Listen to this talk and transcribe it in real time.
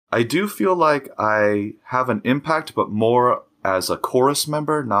I do feel like I have an impact, but more as a chorus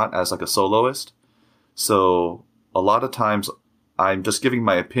member, not as like a soloist. So a lot of times I'm just giving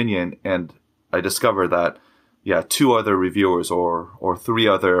my opinion, and I discover that, yeah, 2 other reviewers or 3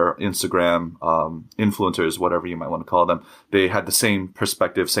 other Instagram influencers, whatever you might want to call them, they had the same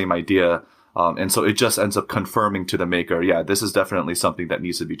perspective, same idea. And so it just ends up confirming to the maker, yeah, this is definitely something that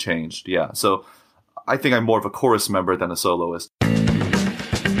needs to be changed. Yeah. So I think I'm more of a chorus member than a soloist.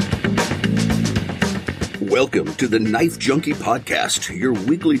 Welcome to the Knife Junkie Podcast, your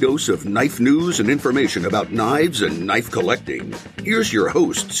weekly dose of knife news and information about knives and knife collecting. Here's your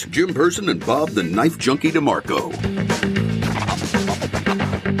hosts, Jim Person and Bob the Knife Junkie DeMarco.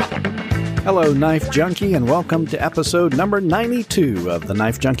 Hello, Knife Junkie, and welcome to episode number 92 of the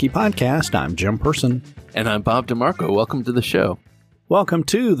Knife Junkie Podcast. I'm Jim Person. And I'm Bob DeMarco. Welcome to the show. Welcome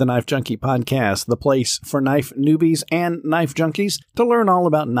to the Knife Junkie Podcast, the place for knife newbies and knife junkies to learn all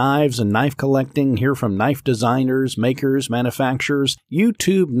about knives and knife collecting, hear from knife designers, makers, manufacturers,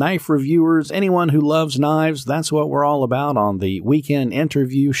 YouTube knife reviewers, anyone who loves knives. That's what we're all about on the weekend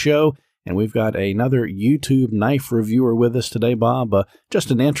interview show. And we've got another YouTube knife reviewer with us today, Bob.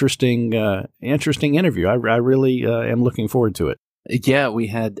 Just an interesting interview. I really am looking forward to it. Yeah, we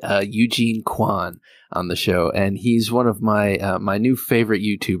had Eugene Kwon on the show, and he's one of my my new favorite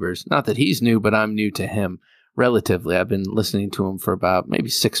YouTubers. Not that he's new, but I'm new to him relatively. I've been listening to him for about maybe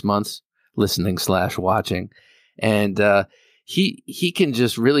 6 months, listening/watching, and he can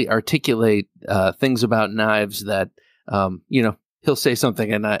just really articulate things about knives that he'll say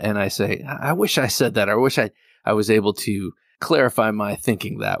something, and I say, I wish I said that. I wish I was able to clarify my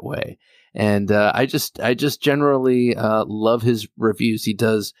thinking that way. And I just generally love his reviews. He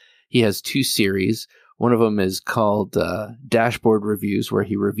has 2 series. One of them is called Dashboard Reviews, where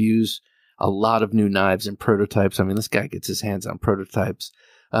he reviews a lot of new knives and prototypes. I mean, this guy gets his hands on prototypes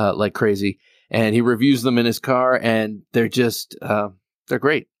like crazy, and he reviews them in his car, and they're just they're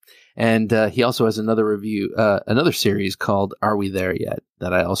great. And he also has another series called Are We There Yet?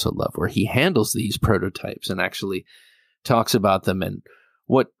 That I also love, where he handles these prototypes and actually talks about them and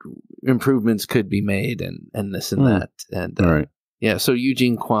what improvements could be made and this and that. And all right. Yeah, so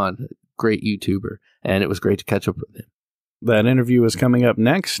Eugene Kwon, great YouTuber, and it was great to catch up with him. That interview is coming up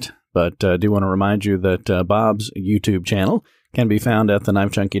next, but I do want to remind you that Bob's YouTube channel can be found at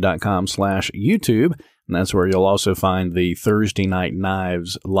TheKnifeJunkie.com/YouTube, and that's where you'll also find the Thursday Night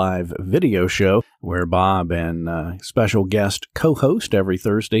Knives live video show, where Bob and special guest co-host every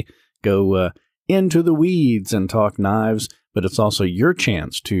Thursday go into the weeds and talk knives. But it's also your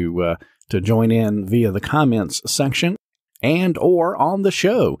chance to join in via the comments section and or on the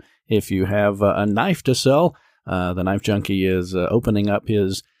show. If you have a knife to sell, the Knife Junkie is opening up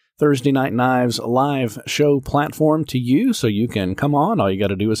his Thursday Night Knives live show platform to you, so you can come on. All you got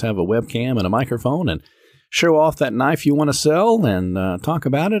to do is have a webcam and a microphone and show off that knife you want to sell and talk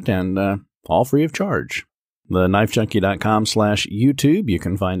about it, and all free of charge. The KnifeJunkie.com/YouTube. You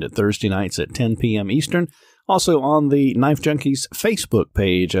can find it Thursday nights at 10 p.m. Eastern. Also on the Knife Junkies Facebook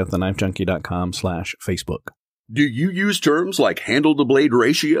page at TheKnifeJunkie.com/Facebook. Do you use terms like handle to blade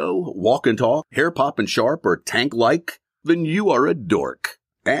ratio, walk and talk, hair pop and sharp, or tank like? Then you are a dork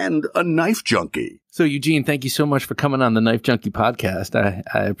and a knife junkie. So Eugene, thank you so much for coming on the Knife Junkie Podcast. I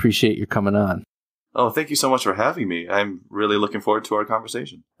appreciate your coming on. Oh, thank you so much for having me. I'm really looking forward to our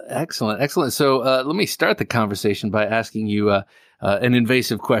conversation. Excellent. So let me start the conversation by asking you an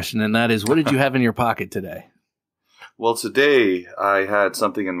invasive question, and that is, what did you have in your pocket today? Well, today I had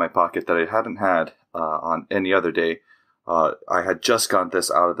something in my pocket that I hadn't had on any other day. I had just gotten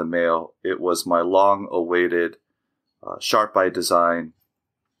this out of the mail. It was my long-awaited Sharp by Design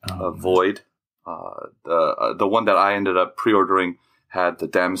Void. The one that I ended up pre-ordering had the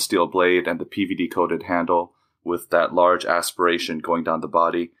damaged steel blade and the PVD-coated handle with that large aspiration going down the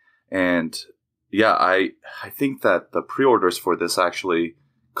body. And yeah, I think that the pre-orders for this actually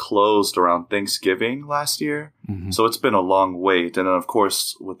closed around Thanksgiving last year. Mm-hmm. So it's been a long wait. And then, of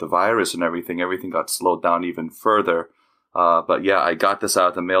course, with the virus and everything got slowed down even further. But yeah, I got this out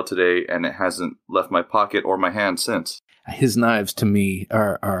of the mail today, and it hasn't left my pocket or my hand since. His knives, to me,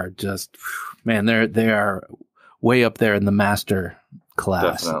 are just, man, they are way up there in the master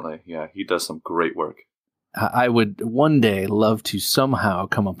class. Definitely. Yeah, he does some great work. I would one day love to somehow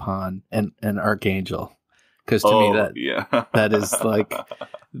come upon an Archangel. Because to me, that is like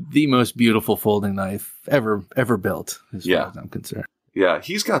the most beautiful folding knife ever built, as far as I'm concerned. Yeah,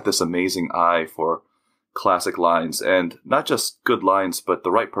 he's got this amazing eye for classic lines, and not just good lines, but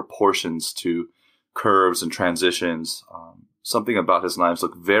the right proportions to curves and transitions. something about his knives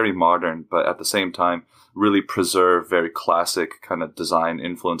look very modern, but at the same time really preserve very classic kind of design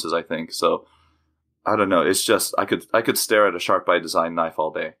influences, I think. So I don't know. It's just I could stare at a Sharp by Design knife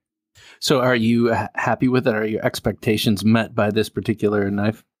all day. So are you happy with it? Are your expectations met by this particular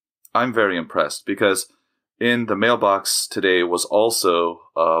knife? I'm very impressed because in the mailbox today was also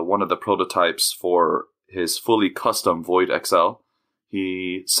one of the prototypes for his fully custom Void XL.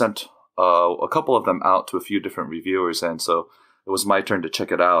 He sent a couple of them out to a few different reviewers, and so it was my turn to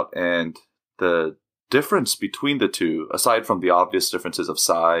check it out. And the difference between the two, aside from the obvious differences of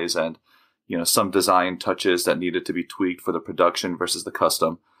size and some design touches that needed to be tweaked for the production versus the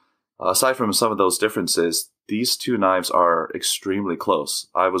custom, aside from some of those differences, these two knives are extremely close.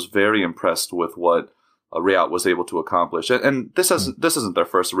 I was very impressed with what Rayot was able to accomplish. And this isn't their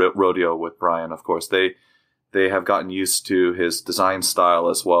first rodeo with Brian, of course. They have gotten used to his design style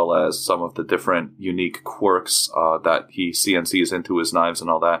as well as some of the different unique quirks that he CNCs into his knives and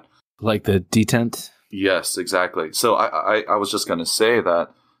all that. Like the detent? Yes, exactly. So I was just going to say that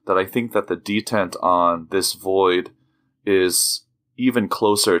I think that the detent on this Void is even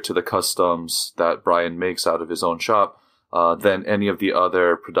closer to the customs that Brian makes out of his own shop than any of the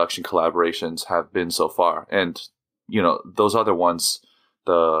other production collaborations have been so far. And, those other ones,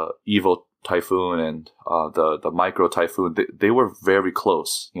 the Evo Typhoon and the Micro Typhoon, they were very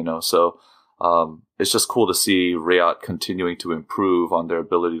close, So it's just cool to see Rayot continuing to improve on their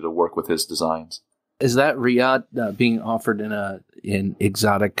ability to work with his designs. Is that Rayot being offered in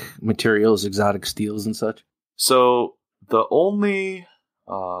exotic materials, exotic steels and such? So the only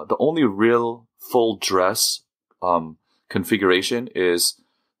real full dress configuration is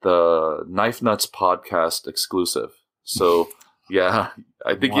the Knife Nuts podcast exclusive. So yeah,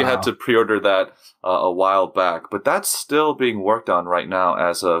 I think you had to pre-order that a while back, but that's still being worked on right now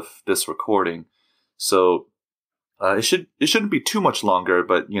as of this recording. So it shouldn't be too much longer,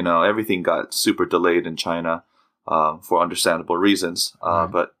 but everything got super delayed in China for understandable reasons.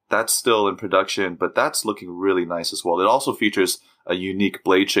 But that's still in production, but that's looking really nice as well. It also features a unique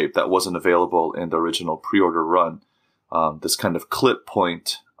blade shape that wasn't available in the original pre-order run. This kind of clip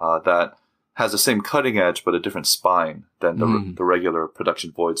point that has the same cutting edge but a different spine than the regular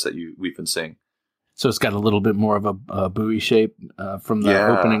production Voids that we've been seeing. So it's got a little bit more of a buoy shape from the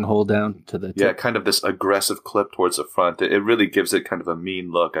opening hole down to the tip. Yeah, kind of this aggressive clip towards the front. It really gives it kind of a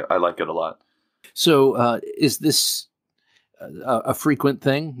mean look. I like it a lot. So is this a frequent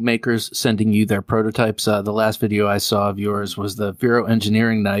thing, makers sending you their prototypes? The last video I saw of yours was the Vero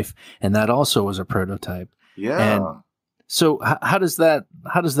Engineering knife, and that also was a prototype. Yeah. And so how does that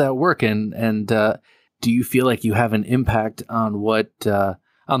work? And do you feel like you have an impact on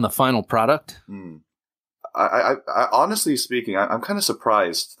on the final product? I honestly speaking, I'm kind of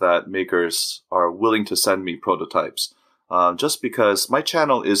surprised that makers are willing to send me prototypes. Just because my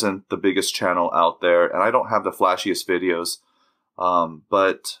channel isn't the biggest channel out there, and I don't have the flashiest videos.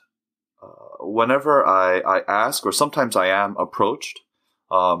 But whenever I ask, or sometimes I am approached,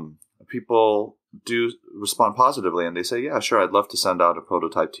 people do respond positively, and they say, "Yeah, sure, I'd love to send out a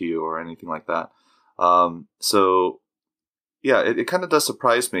prototype to you," or anything like that. So yeah, it kind of does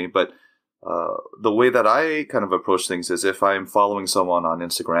surprise me, but the way that I kind of approach things is if I'm following someone on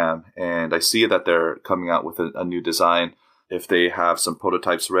Instagram and I see that they're coming out with a new design, if they have some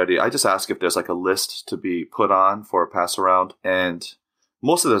prototypes ready, I just ask if there's like a list to be put on for a pass around. And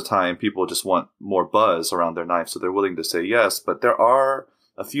most of the time, people just want more buzz around their knife, so they're willing to say yes. But there are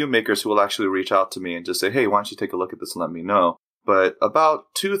a few makers who will actually reach out to me and just say, "Hey, why don't you take a look at this and let me know?" But about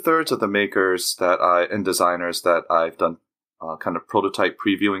 2/3 of the makers and designers that I've done kind of prototype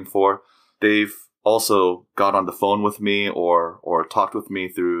previewing for, they've also got on the phone with me or talked with me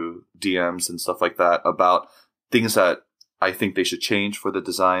through DMs and stuff like that about things that I think they should change for the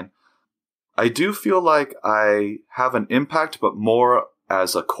design. I do feel like I have an impact, but more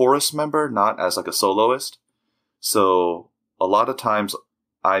as a chorus member, not as like a soloist. So a lot of times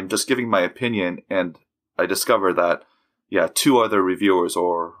I'm just giving my opinion, and I discover that, yeah, 2 other reviewers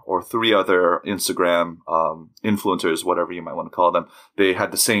or 3 other Instagram influencers, whatever you might want to call them, they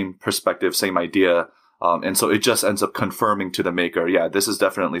had the same perspective, same idea. And so it just ends up confirming to the maker, yeah, this is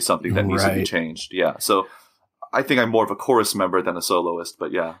definitely something that needs to be changed. Yeah. So I think I'm more of a chorus member than a soloist,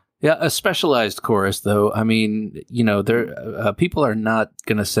 but yeah. Yeah, a specialized chorus, though. I mean, people are not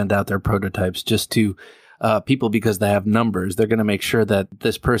going to send out their prototypes just to people because they have numbers. They're going to make sure that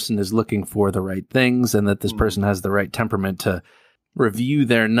this person is looking for the right things and that this person has the right temperament to review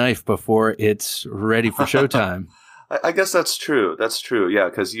their knife before it's ready for showtime. I guess that's true. That's true. Yeah,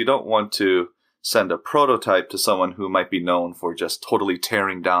 because you don't want to send a prototype to someone who might be known for just totally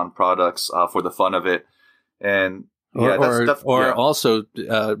tearing down products for the fun of it. And Or also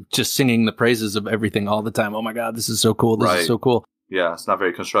just singing the praises of everything all the time. Oh my God, this is so cool. This is so cool. Yeah, it's not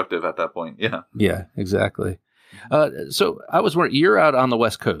very constructive at that point. Yeah. Yeah, exactly. So I was wondering, you're out on the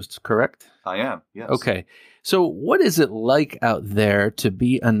West Coast, correct? I am, yes. Okay. So what is it like out there to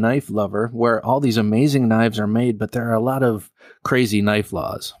be a knife lover where all these amazing knives are made, but there are a lot of crazy knife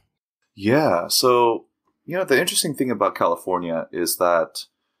laws? Yeah. So, the interesting thing about California is that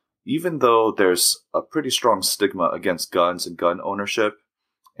even though there's a pretty strong stigma against guns and gun ownership,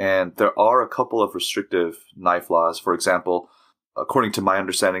 and there are a couple of restrictive knife laws, for example, according to my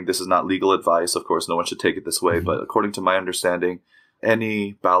understanding, this is not legal advice. Of course, no one should take it this way. Mm-hmm. But according to my understanding,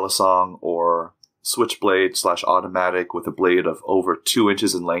 any balisong or switchblade / automatic with a blade of over 2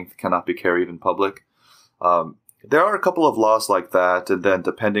 inches in length cannot be carried in public. There are a couple of laws like that. And then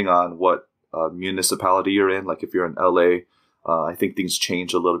depending on what municipality you're in, like if you're in LA, I think things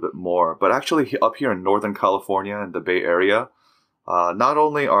change a little bit more. But actually up here in Northern California in the Bay Area, not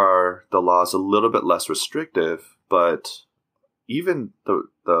only are the laws a little bit less restrictive, but even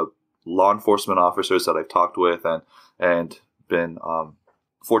the law enforcement officers that I've talked with and been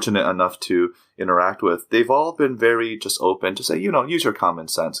fortunate enough to interact with, they've all been very just open to say, use your common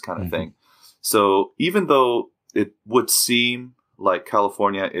sense kind of thing. So even though it would seem like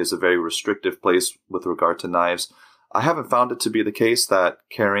California is a very restrictive place with regard to knives, I haven't found it to be the case that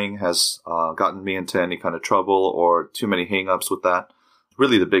carrying has gotten me into any kind of trouble or too many hang-ups with that.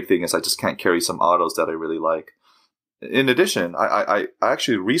 Really, the big thing is I just can't carry some autos that I really like. In addition, I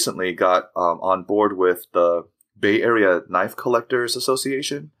actually recently got on board with the Bay Area Knife Collectors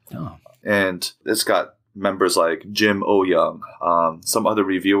Association. Oh. And it's got members like Jim O. Young, some other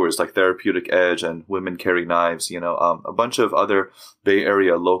reviewers like Therapeutic Edge and Women Carry Knives, a bunch of other Bay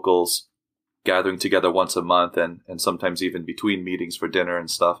Area locals gathering together once a month and sometimes even between meetings for dinner and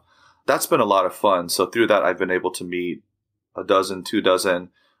stuff. That's been a lot of fun. So through that, I've been able to meet 2 dozen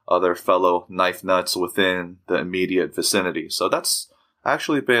other fellow knife nuts within the immediate vicinity. So that's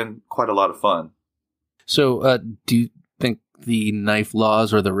actually been quite a lot of fun. So do you think the knife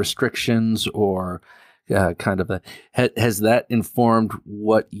laws or the restrictions or kind of has that informed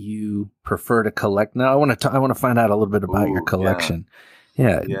what you prefer to collect now? I want to find out a little bit about your collection.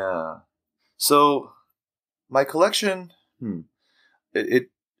 Yeah. So my collection,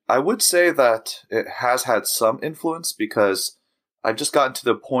 I would say that it has had some influence because I've just gotten to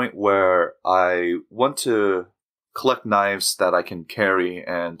the point where I want to collect knives that I can carry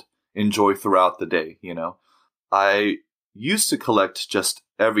and enjoy throughout the day, I used to collect just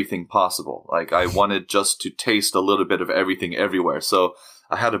everything possible. Like I wanted just to taste a little bit of everything everywhere. So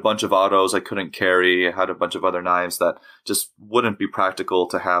I had a bunch of autos I couldn't carry. I had a bunch of other knives that just wouldn't be practical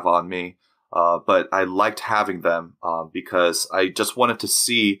to have on me. But I liked having them because I just wanted to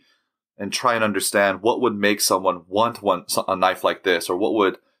see and try and understand what would make someone want a knife like this, or what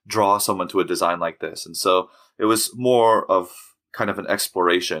would draw someone to a design like this. And so it was more of kind of an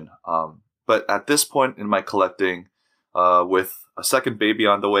exploration. But at this point in my collecting, with a second baby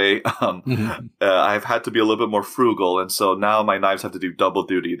on the way, I've had to be a little bit more frugal. And so now my knives have to do double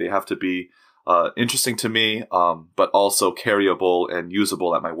duty. They have to be interesting to me, but also carryable and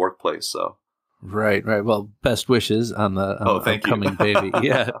usable at my workplace. So. Right. Well, best wishes on the upcoming baby.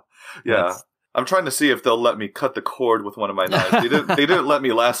 Yeah. Yeah. I'm trying to see if they'll let me cut the cord with one of my knives. They didn't let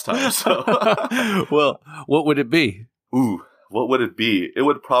me last time. So. Well, what would it be? Ooh, what would it be? It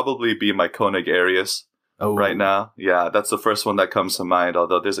would probably be my Koenig Arius right now. Yeah, that's the first one that comes to mind,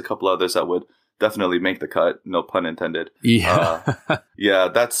 although there's a couple others that would definitely make the cut. No pun intended. Yeah. Yeah,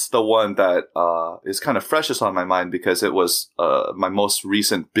 that's the one that is kind of freshest on my mind because it was my most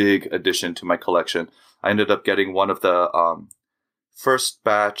recent big addition to my collection. I ended up getting one of the first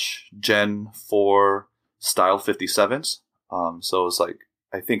batch Gen 4 Style 57s. So it was like,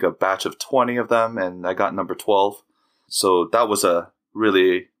 I think a batch of 20 of them, and I got number 12. So that was a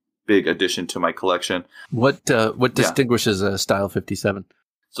really big addition to my collection. What distinguishes a Style 57?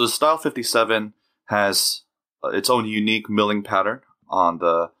 So the Style 57 has its own unique milling pattern on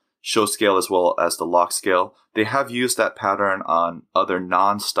the show scale as well as the lock scale. They have used that pattern on other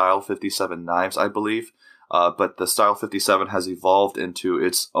non-Style 57 knives, I believe. But the Style 57 has evolved into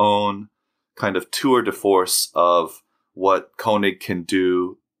its own kind of tour de force of what Koenig can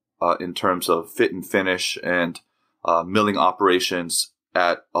do in terms of fit and finish and milling operations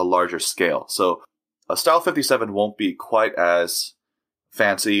at a larger scale. So a Style 57 won't be quite as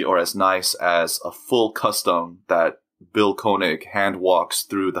fancy or as nice as a full custom that Bill Koenig hand walks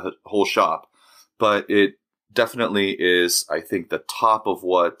through the whole shop. But it definitely is, I think, the top of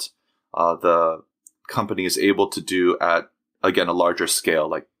what the company is able to do at again, a larger scale,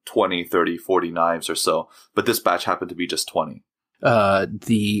 like 20, 30, 40 knives or so. But this batch happened to be just 20. I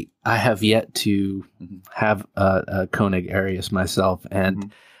have yet to have a Koenig Arius myself,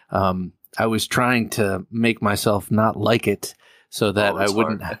 and I was trying to make myself not like it so that I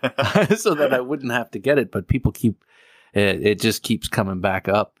wouldn't so that I wouldn't have to get it. But people keep it just keeps coming back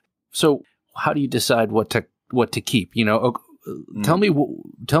up. So how do you decide what to keep? You know, tell me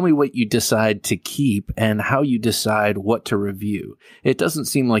what you decide to keep and how you decide what to review. It doesn't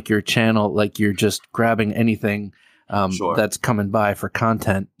seem like your channel, like you're just grabbing anything that's coming by for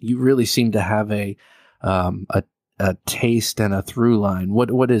content. You really seem to have a taste and a through line.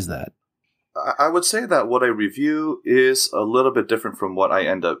 What is that? I would say that what I review is a little bit different from what I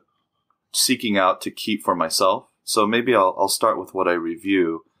end up seeking out to keep for myself. So maybe I'll start with what I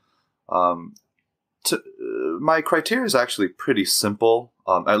review. My criteria is actually pretty simple,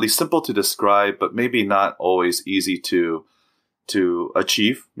 at least simple to describe, but maybe not always easy to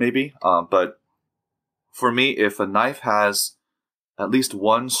achieve, maybe. But for me, if a knife has at least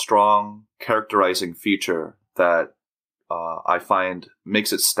one strong characterizing feature that I find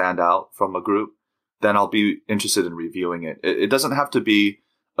makes it stand out from a group, then I'll be interested in reviewing it. It doesn't have to be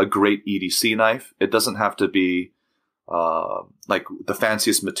a great EDC knife. It doesn't have to be like the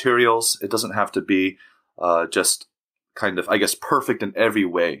fanciest materials. It doesn't have to be just kind of, I guess, perfect in every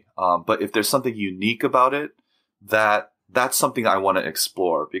way. But if there's something unique about it, that's something I want to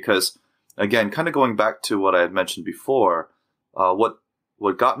explore. Because, again, kind of going back to what I had mentioned before, what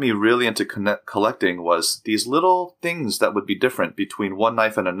got me really into collecting was these little things that would be different between one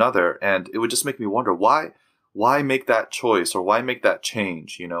knife and another. And it would just make me wonder, why make that choice or why make that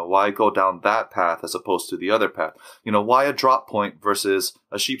change? You know, why go down that path as opposed to the other path? You know, why a drop point versus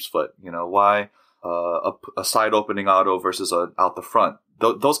a sheep's foot? You know, why a side opening auto versus out the front?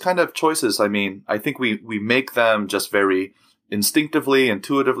 Those kind of choices, I mean, I think we make them just very instinctively,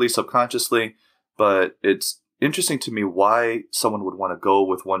 intuitively, subconsciously, but it's interesting to me why someone would want to go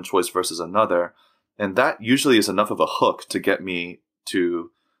with one choice versus another. And that usually is enough of a hook to get me to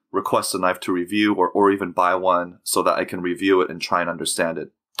request a knife to review or even buy one so that I can review it and try and understand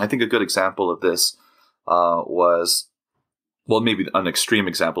it. I think a good example of this maybe an extreme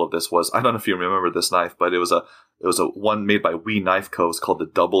example of this was, I don't know if you remember this knife, but it was a one made by We Knife Co. It's called the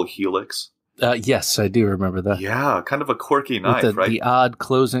Double Helix. Yes, I do remember that. Yeah, kind of a quirky knife, with right? The odd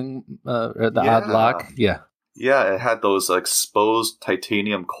closing, or the odd lock. Yeah. Yeah, it had those exposed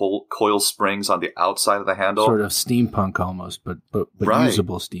titanium coil springs on the outside of the handle. Sort of steampunk almost, but right.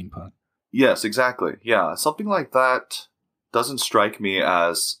 Usable steampunk. Yes, exactly. Yeah, something like that doesn't strike me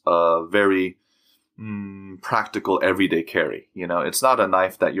as a very practical everyday carry. You know, it's not a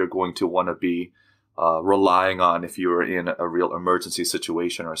knife that you're going to want to be relying on if you're in a real emergency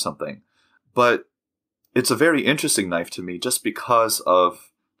situation or something. But it's a very interesting knife to me just because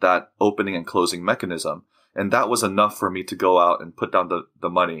of that opening and closing mechanism. And that was enough for me to go out and put down the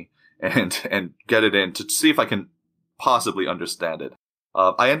money and get it in to see if I can possibly understand it.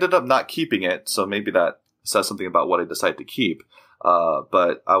 I ended up not keeping it, so maybe that says something about what I decided to keep.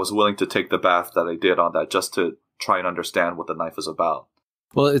 But I was willing to take the bath that I did on that just to try and understand what the knife is about.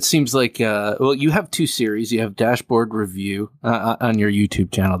 Well, it seems like, you have two series. You have Dashboard Review on your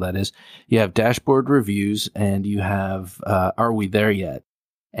YouTube channel, that is. You have Dashboard Reviews, and you have Are We There Yet?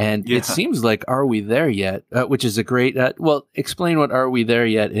 And It seems like Are We There Yet? Which is a great, explain what Are We There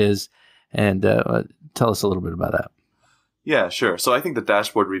Yet is, and tell us a little bit about that. Yeah, sure. So I think the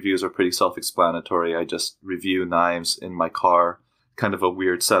Dashboard Reviews are pretty self-explanatory. I just review knives in my car, kind of a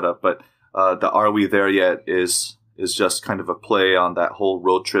weird setup. But the Are We There Yet is just kind of a play on that whole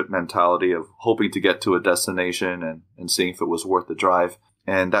road trip mentality of hoping to get to a destination and seeing if it was worth the drive.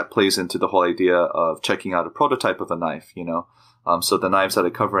 And that plays into the whole idea of checking out a prototype of a knife, you know. So the knives that I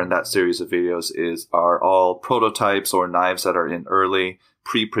cover in that series of videos are all prototypes or knives that are in early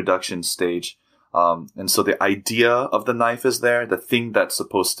pre-production stage. And so the idea of the knife is there. The thing that's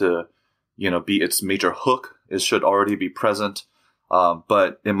supposed to, you know, be its major hook should already be present.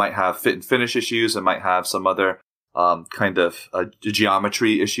 But it might have fit and finish issues. It might have some other kind of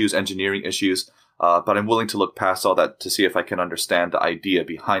geometry issues, engineering issues. But I'm willing to look past all that to see if I can understand the idea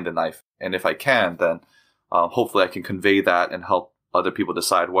behind the knife. And if I can, then hopefully I can convey that and help other people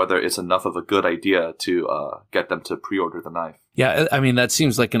decide whether it's enough of a good idea to get them to pre-order the knife. Yeah, I mean, that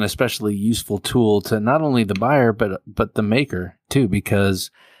seems like an especially useful tool to not only the buyer, but the maker too,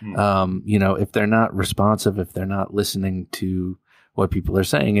 because, you know, if they're not responsive, if they're not listening to what people are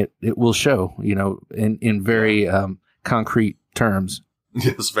saying, it will show, you know, in very concrete terms.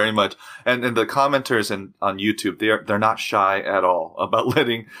 Yes, very much. And the commenters on YouTube, they're not shy at all about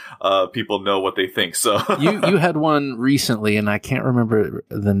letting people know what they think. So you had one recently, and I can't remember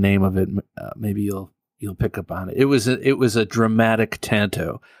the name of it. Maybe you'll pick up on it. It was a dramatic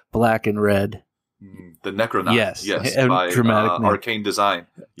tanto, black and red. The Necronaut. Yes, by dramatic Arcane Design.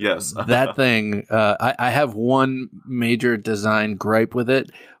 Yes, that thing. I have one major design gripe with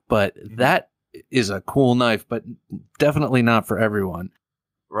it, but that is a cool knife, but definitely not for everyone.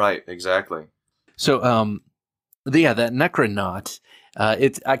 Right, exactly. So, that Necronaut,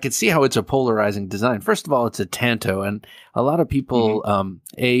 I could see how it's a polarizing design. First of all, it's a tanto, and a lot of people,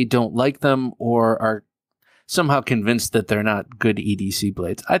 don't like them or are somehow convinced that they're not good EDC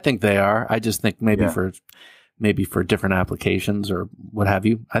blades. I think they are. I just think maybe for different applications or what have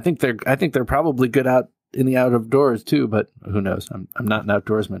you. I think they're probably good out of doors too, but who knows? I'm not an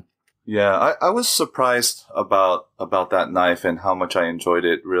outdoorsman. Yeah, I was surprised about that knife and how much I enjoyed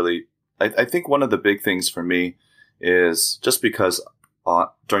it, really. I think one of the big things for me is just because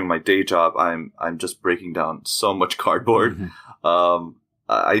during my day job, I'm just breaking down so much cardboard.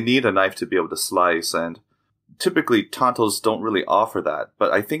 I need a knife to be able to slice, and typically tantos don't really offer that.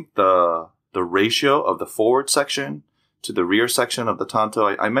 But I think the ratio of the forward section to the rear section of the tanto,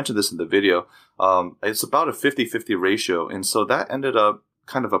 I mentioned this in the video, it's about a 50-50 ratio. And so that ended up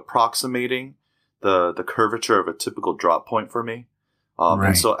kind of approximating the curvature of a typical drop point for me. Right.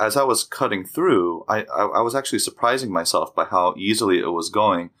 And so as I was cutting through, I was actually surprising myself by how easily it was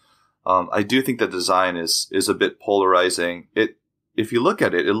going. I do think the design is a bit polarizing. If you look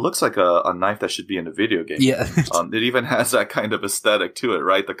at it, it looks like a knife that should be in a video game. Yeah. It even has that kind of aesthetic to it,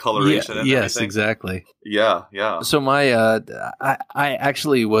 right? The coloration and yes, everything. Exactly. Yeah, yeah. So my, I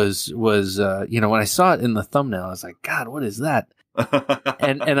actually was when I saw it in the thumbnail, I was like, God, what is that?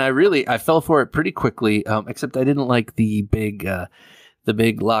 and I fell for it pretty quickly, except I didn't like the big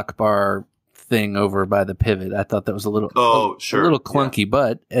lock bar thing over by the pivot. I thought that was a little clunky,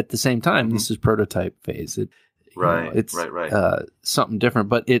 but at the same time, this is prototype phase. It's something different,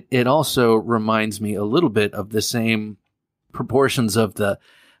 but it also reminds me a little bit of the same proportions of the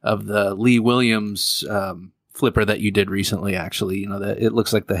Lee Williams flipper that you did recently. Actually, it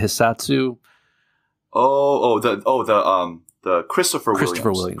looks like the Hisatsu. The Christopher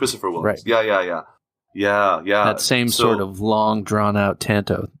Williams. Christopher Williams. Right. Yeah. That same sort of long, drawn-out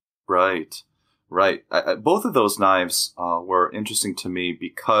tanto. Right. Both of those knives were interesting to me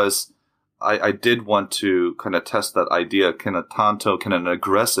because I did want to kind of test that idea. Can an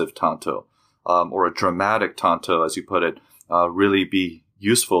aggressive tanto, or a dramatic tanto, as you put it, really be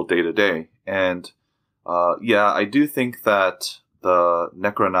useful day to day? And I do think that the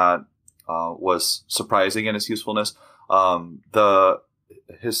Necronaut was surprising in its usefulness. It wasn't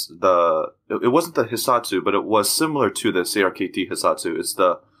the Hisatsu, but it was similar to the CRKT Hisatsu. It's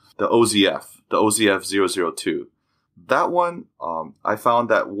the OZF 002. That one, I found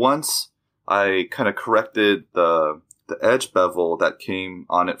that once I kind of corrected the edge bevel that came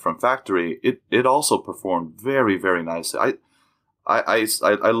on it from factory, it also performed very, very nicely. I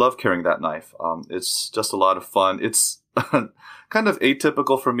love carrying that knife. It's just a lot of fun. It's kind of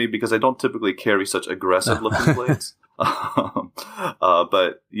atypical for me because I don't typically carry such aggressive looking blades.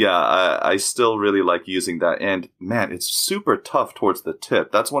 But yeah, I still really like using that. And man, it's super tough towards the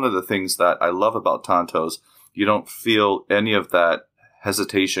tip. That's one of the things that I love about tantos. You don't feel any of that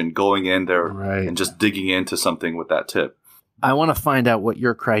hesitation going in there and just digging into something with that tip. I want to find out what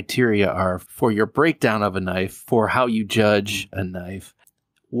your criteria are for your breakdown of a knife, for how you judge a knife,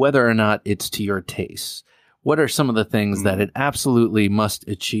 whether or not it's to your taste. What are some of the things that it absolutely must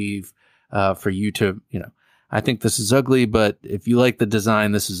achieve for you to, I think this is ugly, but if you like the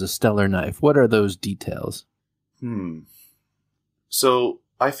design, this is a stellar knife. What are those details? So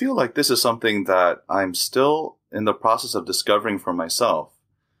I feel like this is something that I'm still in the process of discovering for myself.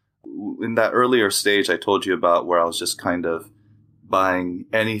 In that earlier stage I told you about, where I was just kind of buying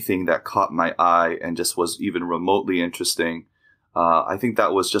anything that caught my eye and just was even remotely interesting. I think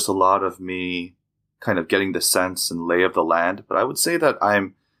that was just a lot of me kind of getting the sense and lay of the land. But I would say that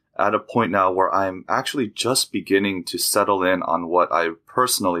I'm at a point now where I'm actually just beginning to settle in on what I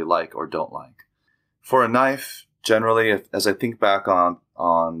personally like or don't like. For a knife, generally, as I think back on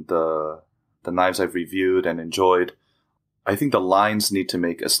the knives I've reviewed and enjoyed, I think the lines need to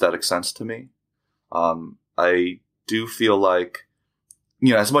make aesthetic sense to me. I do feel like,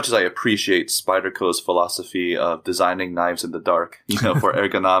 as much as I appreciate Spyderco's philosophy of designing knives in the dark, for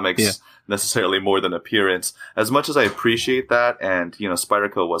ergonomics, necessarily more than appearance, as much as I appreciate that, and,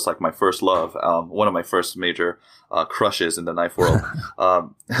 Spyderco was like my first love, one of my first major crushes in the knife world.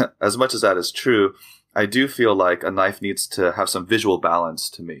 As much as that is true, I do feel like a knife needs to have some visual balance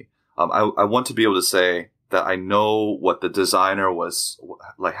to me. I want to be able to say that I know what the designer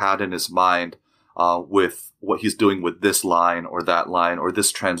had in his mind with what he's doing with this line or that line or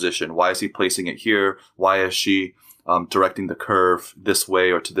this transition. Why is he placing it here? Why is she directing the curve this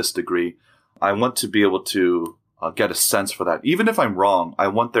way or to this degree? I want to be able to get a sense for that. Even if I'm wrong, I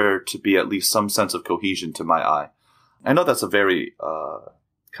want there to be at least some sense of cohesion to my eye. I know that's a very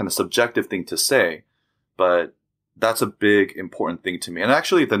kind of subjective thing to say, but that's a big, important thing to me. And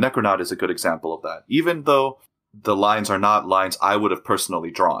actually, the Necronaut is a good example of that. Even though the lines are not lines I would have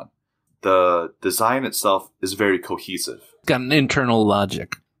personally drawn, the design itself is very cohesive. Got an internal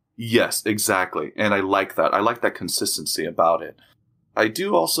logic. Yes, exactly. And I like that. I like that consistency about it. I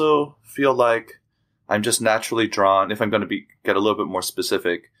do also feel like I'm just naturally drawn, if I'm going to get a little bit more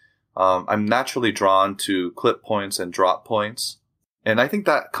specific, I'm naturally drawn to clip points and drop points. And I think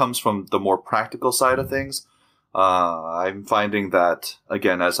that comes from the more practical side of things. I'm finding that,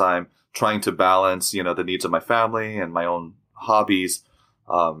 again, as I'm trying to balance, the needs of my family and my own hobbies,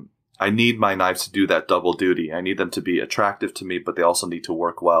 I need my knives to do that double duty. I need them to be attractive to me, but they also need to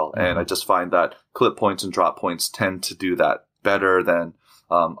work well. Mm-hmm. And I just find that clip points and drop points tend to do that better than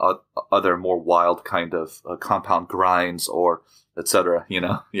other more wild kind of compound grinds or etc.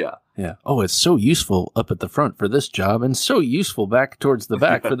 Yeah. Oh, it's so useful up at the front for this job and so useful back towards the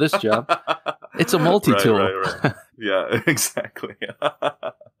back for this job. It's a multi-tool. Right. Yeah, exactly.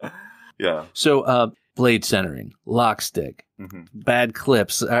 Yeah. So blade centering, lock stick, bad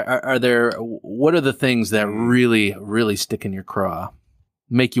clips. Are there? What are the things that really, really stick in your craw,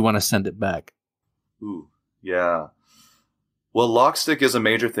 make you want to send it back? Ooh, yeah. Well, lock stick is a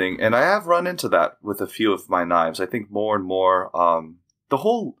major thing, and I have run into that with a few of my knives. I think more and more, the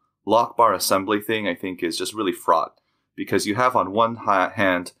whole lock bar assembly thing, I think, is just really fraught because you have on one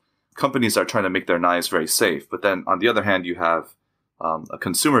hand companies that are trying to make their knives very safe, but then on the other hand, you have a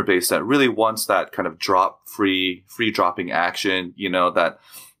consumer base that really wants that kind of free dropping action,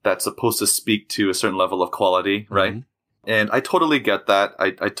 that's supposed to speak to a certain level of quality, right? Mm-hmm. And I totally get that.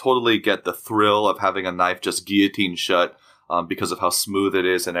 I totally get the thrill of having a knife just guillotine shut because of how smooth it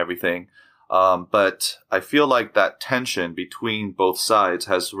is and everything. But I feel like that tension between both sides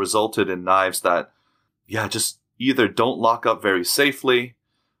has resulted in knives that, just either don't lock up very safely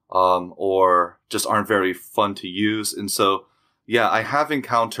or just aren't very fun to use. And so, I have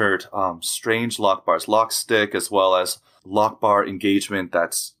encountered strange lock bars, lock stick, as well as lock bar engagement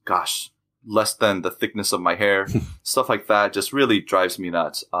that's, less than the thickness of my hair. Stuff like that just really drives me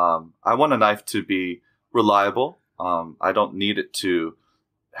nuts. I want a knife to be reliable. I don't need it to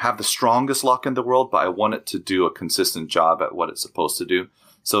have the strongest lock in the world, but I want it to do a consistent job at what it's supposed to do.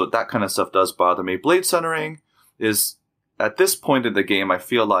 So that kind of stuff does bother me. Blade centering is, at this point in the game, I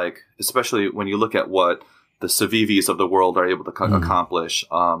feel like, especially when you look at what the Civivis of the world are able to accomplish,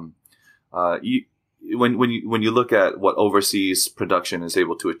 when you look at what overseas production is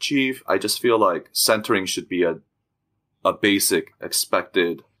able to achieve, I just feel like centering should be a basic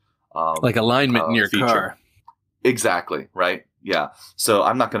expected like alignment in your feature. Car. Exactly, right? Yeah. So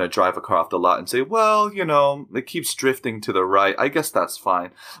I'm not going to drive a car off the lot and say, well, it keeps drifting to the right. I guess that's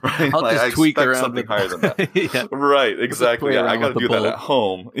fine, right? I'll just tweak around something higher than that. Right, exactly. Yeah, I got to do that at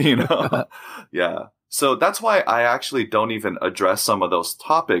home, Yeah. So that's why I actually don't even address some of those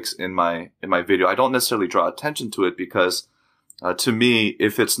topics in my video. I don't necessarily draw attention to it because to me,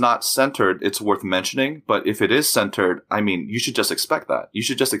 if it's not centered, it's worth mentioning. But if it is centered, you should just expect that. You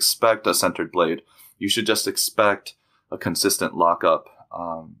should just expect a centered blade. You should just expect a consistent lockup.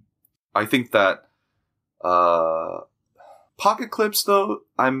 I think that pocket clips, though,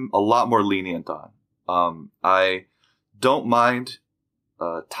 I'm a lot more lenient on. I don't mind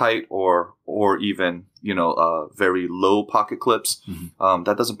tight or even very low pocket clips. Mm-hmm.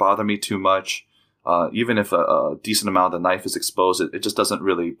 That doesn't bother me too much. Even if a decent amount of the knife is exposed, it just doesn't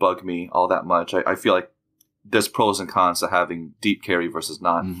really bug me all that much. I feel like there's pros and cons to having deep carry versus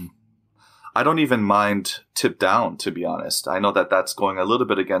not. Mm-hmm. I don't even mind tip down, to be honest. I know that that's going a little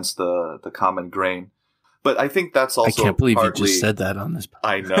bit against the common grain, but I think that's also I can't believe you just said that on this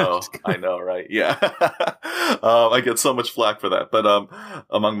podcast. I know, right? Yeah. I get so much flack for that, but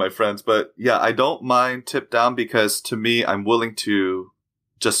among my friends. But yeah, I don't mind tip down because to me, I'm willing to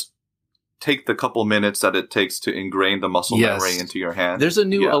just take the couple minutes that it takes to ingrain the muscle memory into your hand. There's a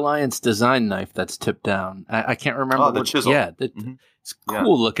new Alliance design knife that's tipped down. I can't remember. Oh, the chisel. Yeah, it's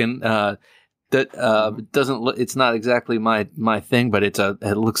cool looking. Doesn't look. It's not exactly my thing, but it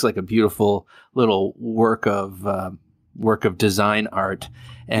looks like a beautiful little work of design art,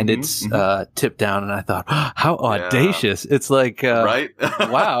 and it's tipped down. And I thought, how audacious! It's like right?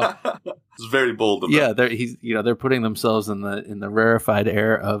 Wow. It's very bold of him. Yeah, they're putting themselves in the rarefied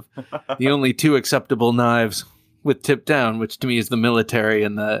air of the only two acceptable knives with tip down, which to me is the military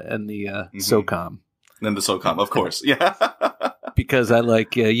and the SOCOM. And the SOCOM, of course. Yeah. Because I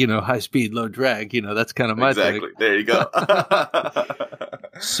like high speed, low drag. That's kind of my thing. Exactly. There you go.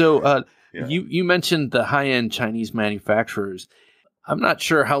 So you mentioned the high end Chinese manufacturers. I'm not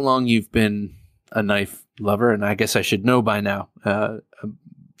sure how long you've been a knife lover, and I guess I should know by now.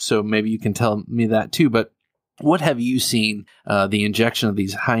 So maybe you can tell me that too. But what have you seen the injection of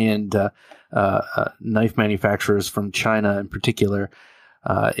these high-end knife manufacturers from China in particular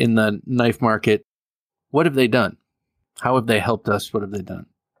in the knife market? What have they done? How have they helped us? What have they done?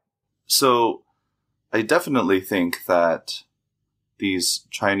 So I definitely think that these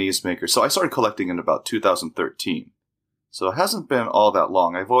Chinese makers... So I started collecting in about 2013. So it hasn't been all that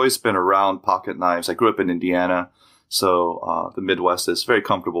long. I've always been around pocket knives. I grew up in Indiana, so the Midwest is very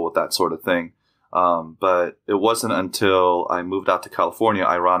comfortable with that sort of thing. But it wasn't until I moved out to California,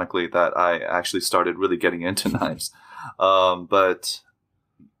 ironically, that I actually started really getting into knives. But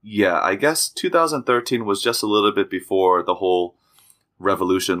yeah, I guess 2013 was just a little bit before the whole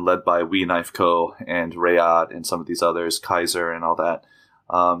revolution led by We Knife Co. and Rayad and some of these others, Kaiser and all that.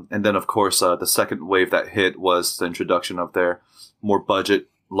 And then, of course, the second wave that hit was the introduction of their more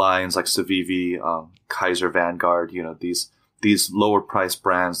budget lines like Civivi, Kaiser Vanguard, these lower price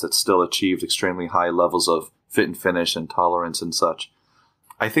brands that still achieved extremely high levels of fit and finish and tolerance and such.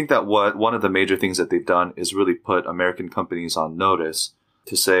 I think that one of the major things that they've done is really put American companies on notice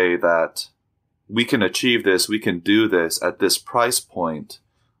to say that we can achieve this, we can do this at this price point.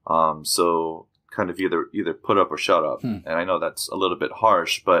 So kind of either put up or shut up. And I know that's a little bit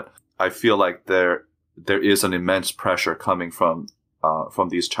harsh, but I feel like there is an immense pressure coming from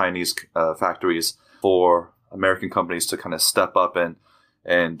these Chinese factories for American companies to kind of step up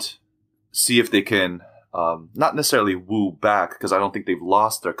and see if they can not necessarily woo back, because I don't think they've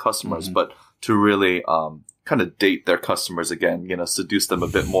lost their customers, but to really kind of date their customers again, seduce them a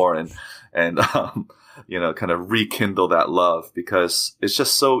bit more and kind of rekindle that love, because it's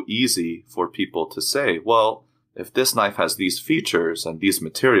just so easy for people to say, well, if this knife has these features and these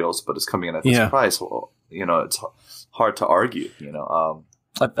materials, but it's coming in at this price, well, it's hard to argue,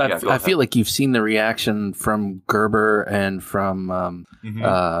 I feel like you've seen the reaction from Gerber and from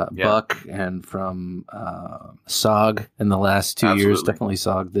Buck and from SOG in the last 2 years, definitely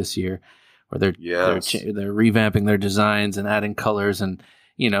SOG this year, where they're revamping their designs and adding colors and,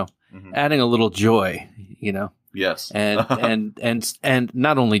 adding a little joy, Yes. and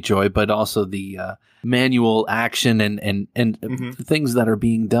not only joy, but also the manual action and things that are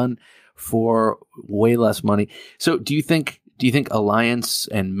being done for way less money. So do you think Alliance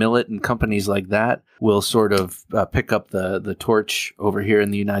and Millet and companies like that will sort of pick up the torch over here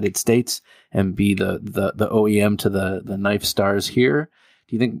in the United States and be the OEM to the knife stars here?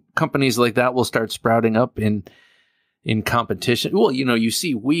 Do you think companies like that will start sprouting up in competition? Well, you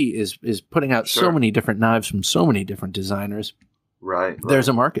see We is putting out so many different knives from so many different designers. Right. There's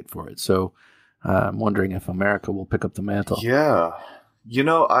a market for it. So I'm wondering if America will pick up the mantle. Yeah.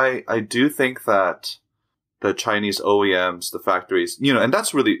 I do think that the Chinese OEMs, the factories, and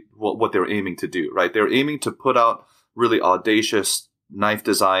that's really what they're aiming to do, right? They're aiming to put out really audacious knife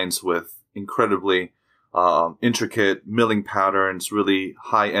designs with incredibly intricate milling patterns, really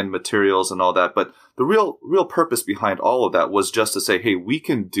high-end materials and all that. But the real purpose behind all of that was just to say, hey, we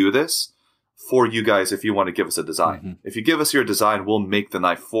can do this for you guys if you want to give us a design. If you give us your design, we'll make the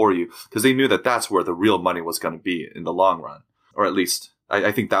knife for you, because they knew that that's where the real money was going to be in the long run, or at least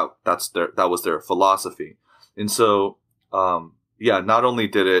I think that was their philosophy. And so, not only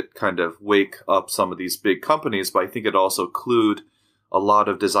did it kind of wake up some of these big companies, but I think it also clued a lot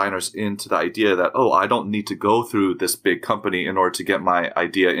of designers into the idea that, I don't need to go through this big company in order to get my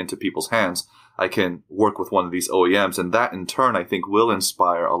idea into people's hands. I can work with one of these OEMs. And that in turn, I think, will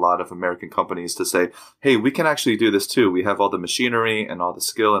inspire a lot of American companies to say, hey, we can actually do this too. We have all the machinery and all the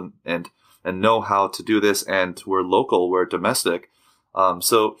skill and know how to do this. And we're local, we're domestic.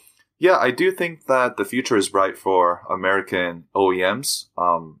 I do think that the future is bright for American OEMs.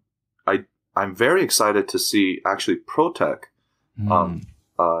 I'm very excited to see actually ProTech,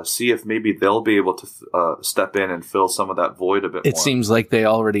 see if maybe they'll be able to step in and fill some of that void a bit more. It seems like they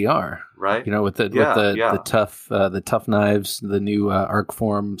already are, right? With the tough knives, the new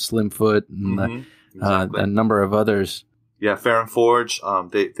Arcform Slimfoot, and a number of others. Yeah, Fair and Forge.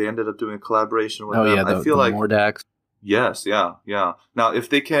 They ended up doing a collaboration with them. I feel like Mordax. Yes, yeah. Now, if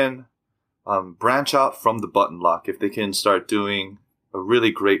they can branch out from the button lock, if they can start doing a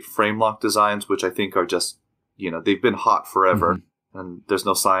really great frame lock designs, which I think are just, they've been hot forever. and there's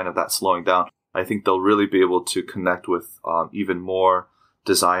no sign of that slowing down. I think they'll really be able to connect with even more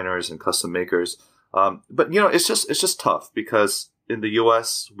designers and custom makers. But it's just tough because in the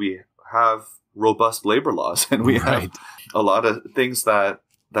U.S. we have robust labor laws, and we have a lot of things that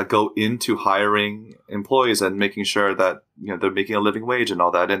go into hiring employees and making sure that they're making a living wage and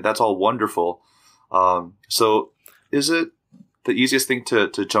all that, and that's all wonderful. So is it the easiest thing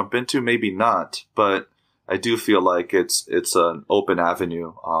to jump into? Maybe not, but I do feel like it's an open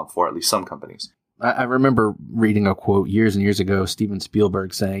avenue for at least some companies. I remember reading a quote years and years ago, Steven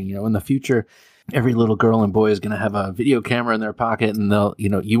Spielberg saying, in the future, every little girl and boy is going to have a video camera in their pocket, and they'll,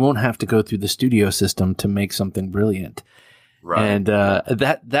 you won't have to go through the studio system to make something brilliant. Right. And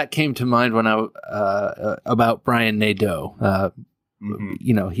that came to mind when about Brian Nadeau.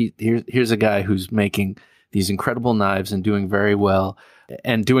 Here's a guy who's making these incredible knives and doing very well,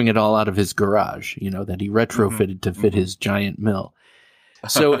 and doing it all out of his garage, that he retrofitted to fit his giant mill.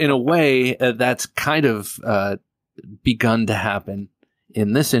 So in a way, that's kind of begun to happen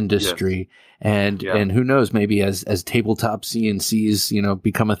in this industry. Yes. And who knows, maybe as tabletop CNCs,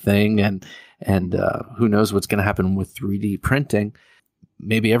 become a thing, and who knows what's going to happen with 3D printing.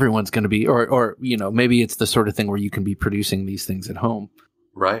 Maybe everyone's going to be, or maybe it's the sort of thing where you can be producing these things at home.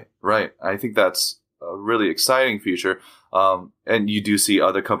 Right. I think that's a really exciting future. And you do see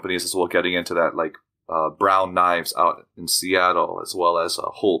other companies as well getting into that, like Brown Knives out in Seattle, as well as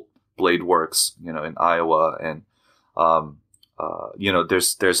Holt Blade Works, in Iowa. And,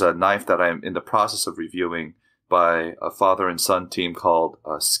 there's a knife that I'm in the process of reviewing by a father and son team called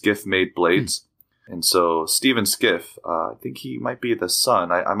Skiff Made Blades. And so Stephen Skiff, I think he might be the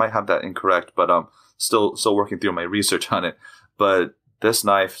son. I might have that incorrect, but I'm still working through my research on it. But this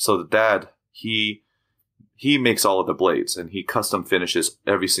knife, so the dad, he makes all of the blades, and he custom finishes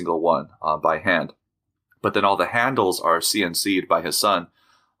every single one by hand. But then all the handles are CNC'd by his son.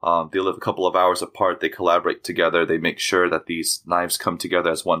 They live a couple of hours apart. They collaborate together. They make sure that these knives come together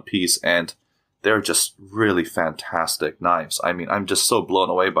as one piece, and they're just really fantastic knives. I mean, I'm just so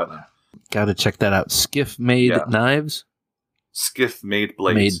blown away by them. Got to check that out. Skiff Made Knives? Skiff Made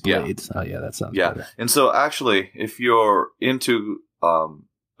Blades. Made Blades. Yeah. Oh, yeah, that sounds better. And so actually, if you're into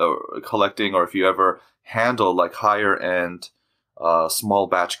collecting, or if you ever handle like higher end small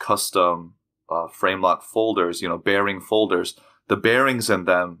batch custom frame lock folders, bearing folders, the bearings in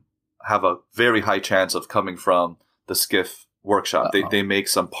them have a very high chance of coming from the Skiff workshop. They make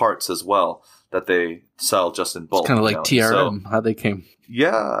some parts as well that they sell just in bulk. It's kind of like TRM, how they came.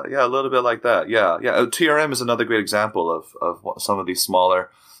 Yeah, a little bit like that. Yeah. TRM is another great example of some of these smaller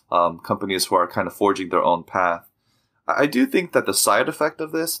companies who are kind of forging their own path. I do think that the side effect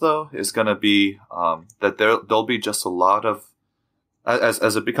of this, though, is going to be that there'll be just a lot of,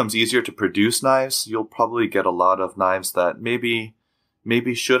 as it becomes easier to produce knives, you'll probably get a lot of knives that maybe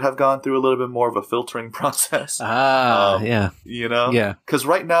should have gone through a little bit more of a filtering process. Yeah. Yeah. Because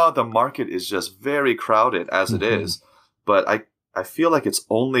right now the market is just very crowded as it is, but I feel like it's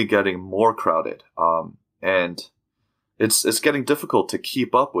only getting more crowded. And it's getting difficult to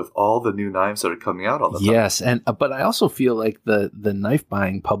keep up with all the new knives that are coming out all the time. Yes, but I also feel like the knife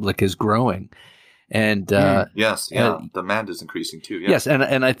buying public is growing. And demand is increasing too. Yeah. Yes,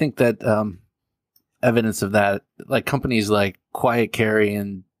 and I think that evidence of that, like companies like Quiet Carry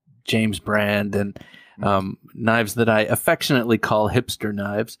and James Brand and knives that I affectionately call hipster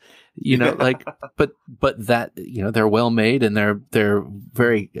knives, but that they're well made, and they're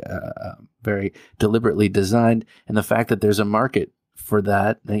very very deliberately designed, and the fact that there's a market for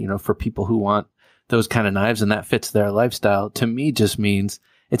that, for people who want those kind of knives and that fits their lifestyle, to me just means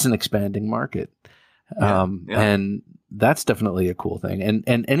it's an expanding market. And that's definitely a cool thing.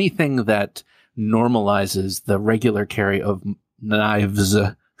 And anything that normalizes the regular carry of knives,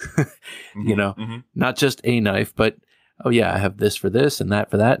 not just a knife, but, I have this for this and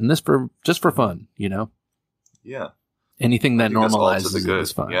that for that, and this just for fun, Yeah. Anything that normalizes it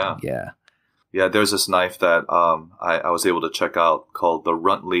is fun. Yeah, there's this knife that I was able to check out called the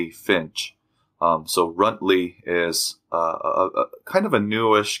Runtley Finch. So Runtley is a kind of a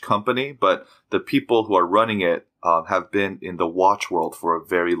newish company, but the people who are running it have been in the watch world for a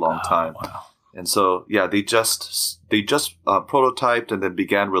very long time. Wow. And so, they just prototyped and then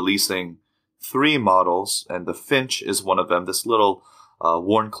began releasing 3 models, and the Finch is one of them. This little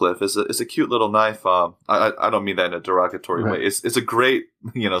Warncliffe is a cute little knife. I don't mean that in a derogatory way. It's a great,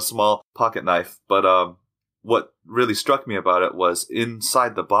 small pocket knife. But what really struck me about it was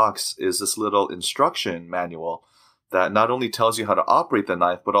inside the box is this little instruction manual that not only tells you how to operate the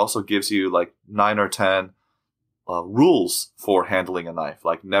knife, but also gives you like 9 or 10 rules for handling a knife.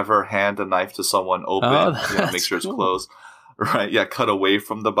 Like never hand a knife to someone open. Make sure it's closed. right? Yeah, cut away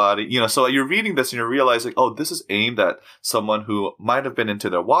from the body. You know, so you're reading this and you're realizing, oh, this is aimed at someone who might have been into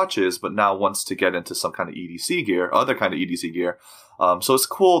their watches, but now wants to get into some kind of EDC gear, other kind of EDC gear. So it's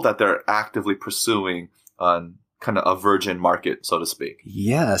cool that they're actively pursuing kind of a virgin market, so to speak.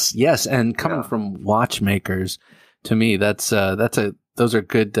 Yes. And coming from watchmakers, to me, those are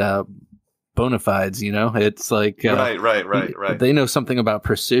good bona fides, you know? It's like right. They know something about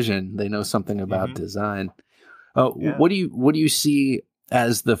precision. They know something about design. What do you see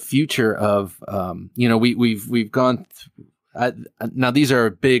as the future of we've gone now these are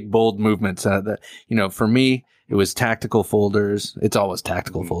big bold movements for me it was tactical folders. It's always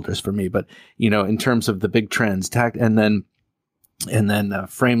tactical folders for me, but in terms of the big trends, and then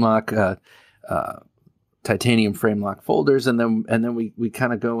frame lock, titanium frame lock folders, and then we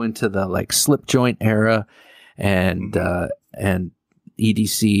kind of go into the like slip joint era and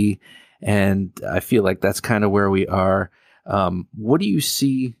EDC. And I feel like that's kind of where we are. What do you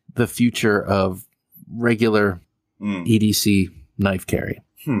see the future of regular EDC knife carry?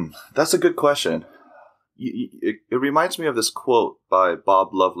 That's a good question. It reminds me of this quote by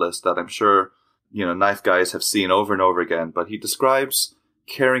Bob Lovelace that I'm sure, knife guys have seen over and over again, but he describes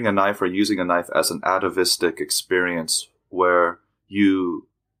carrying a knife or using a knife as an atavistic experience where you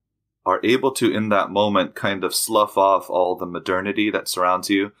are able to, in that moment, kind of slough off all the modernity that surrounds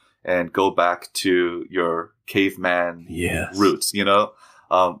you and go back to your caveman roots,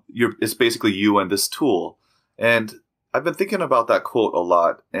 it's basically you and this tool. And I've been thinking about that quote a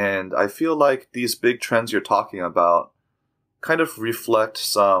lot, and I feel like these big trends you're talking about kind of reflect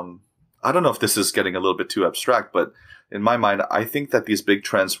some, I don't know if this is getting a little bit too abstract, but in my mind, I think that these big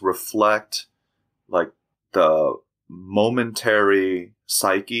trends reflect like the momentary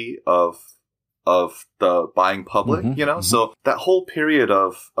psyche of the buying public, So that whole period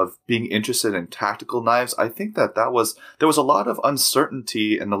of being interested in tactical knives, I think there was a lot of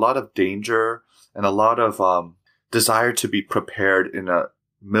uncertainty and a lot of danger and a lot of desire to be prepared in a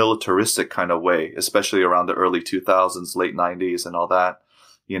militaristic kind of way, especially around the early 2000s, late 90s and all that,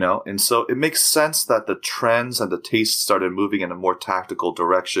 And so it makes sense that the trends and the tastes started moving in a more tactical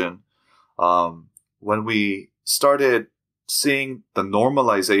direction. When we started seeing the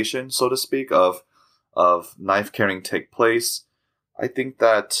normalization, so to speak, of knife carrying take place, I think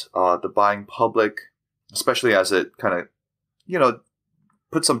that the buying public, especially as it kind of,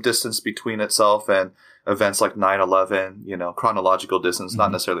 put some distance between itself and events like 9/11, chronological distance,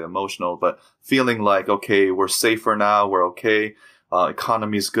 not necessarily emotional, but feeling like, okay, we're safer now, we're okay,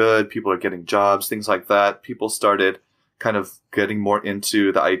 economy's good, people are getting jobs, things like that. People started kind of getting more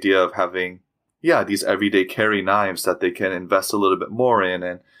into the idea of having these everyday carry knives that they can invest a little bit more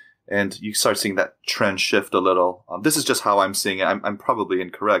in, and you start seeing that trend shift a little. This is just how I'm seeing it. I'm probably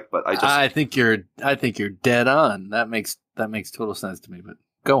incorrect, but I think you're dead on. That makes total sense to me. But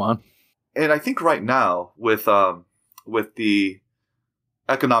go on. And I think right now with the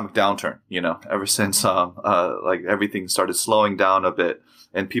economic downturn, ever since like everything started slowing down a bit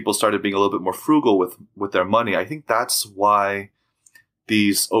and people started being a little bit more frugal with their money, I think that's why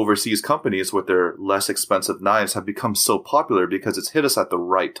these overseas companies with their less expensive knives have become so popular, because it's hit us at the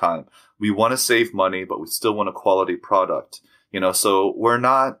right time. We want to save money, but we still want a quality product, so we're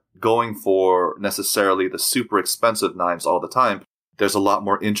not going for necessarily the super expensive knives all the time. There's a lot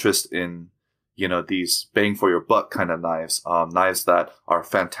more interest in, these bang for your buck kind of knives, knives that are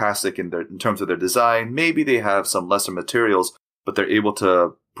fantastic in terms of their design. Maybe they have some lesser materials, but they're able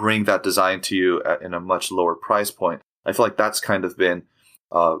to bring that design to you in a much lower price point. I feel like that's kind of been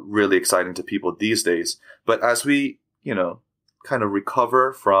really exciting to people these days. But as we, kind of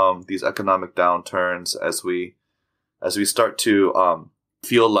recover from these economic downturns, as we start to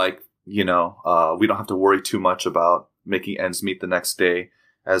feel like, we don't have to worry too much about making ends meet the next day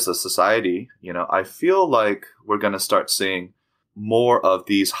as a society, I feel like we're going to start seeing more of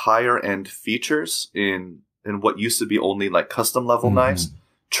these higher end features in what used to be only like custom level knives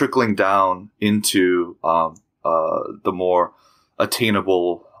trickling down into the more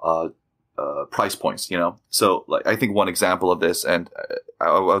attainable price points, So like I think one example of this, and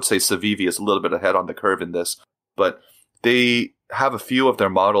I would say Civivi is a little bit ahead on the curve in this, but they have a few of their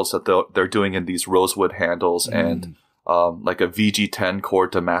models that they're doing in these rosewood handles and like a VG10 core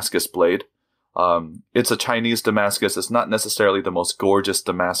Damascus blade. It's a Chinese Damascus. It's not necessarily the most gorgeous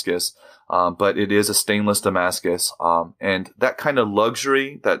Damascus, but it is a stainless Damascus. And that kind of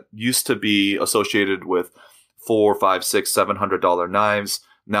luxury that used to be associated with $400, $500, $600, $700 knives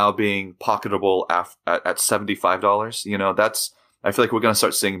now being pocketable at $75. I feel like we're going to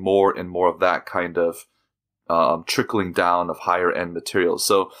start seeing more and more of that kind of trickling down of higher end materials.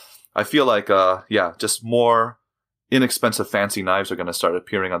 So I feel like, just more inexpensive fancy knives are going to start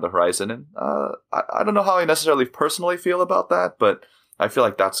appearing on the horizon. And I don't know how I necessarily personally feel about that, but I feel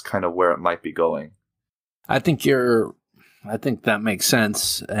like that's kind of where it might be going. I think that makes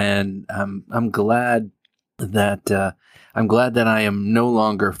sense, and I'm glad that I am no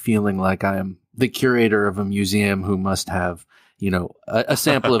longer feeling like I am the curator of a museum who must have, a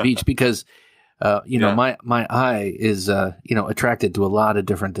sample of each, because my eye is attracted to a lot of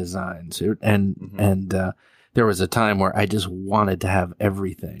different designs, and there was a time where I just wanted to have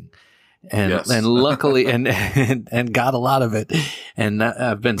everything. And luckily and got a lot of it, and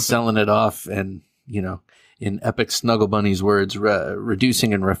I've been selling it off, and in Epic Snuggle Bunny's words,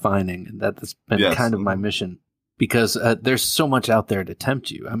 reducing and refining, and that's been kind of my mission, because there's so much out there to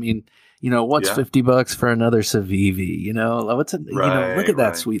tempt you. I mean, what's $50 for another Civivi? Look at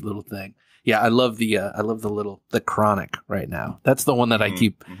that sweet little thing. Yeah, I love the Chronic right now. That's the one that I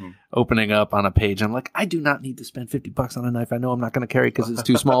keep opening up on a page. I'm like, I do not need to spend $50 on a knife. I know I'm not going to carry it because it's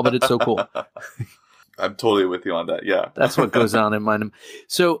too small, but it's so cool. I'm totally with you on that. Yeah, that's what goes on in mine.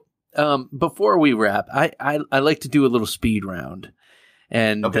 So before we wrap, I like to do a little speed round,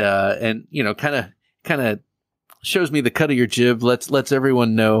 and kind of shows me the cut of your jib. Lets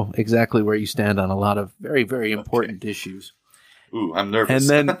everyone know exactly where you stand on a lot of very, very important issues. Ooh, I'm nervous.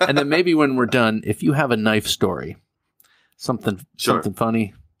 And then maybe when we're done, if you have a knife story, something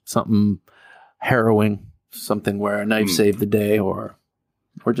funny, something harrowing, something where a knife saved the day, or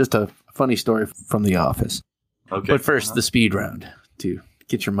just a funny story from the office. Okay. But first, the speed round to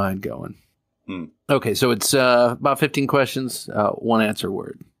get your mind going. Okay, so it's about 15 questions, one answer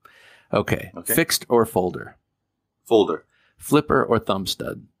word. Okay. Fixed or folder? Folder. Flipper or thumb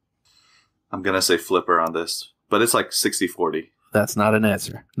stud? I'm going to say flipper on this, but it's like 60-40. That's not an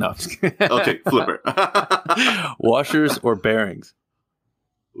answer. No. I'm just kidding. Okay, flipper. Washers or bearings?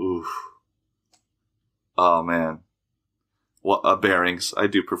 Oof. Oh, man. Bearings. I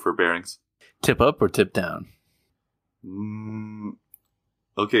do prefer bearings. Tip up or tip down?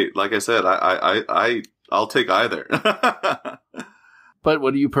 Okay, like I said, I'll take either. But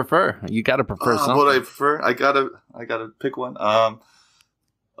what do you prefer? You got to prefer something. What I prefer? I gotta pick one.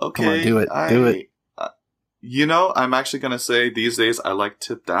 Okay, come on, do it. Do it. I'm actually gonna say these days I like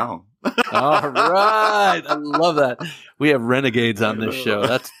tip down. All right, I love that. We have renegades on this show.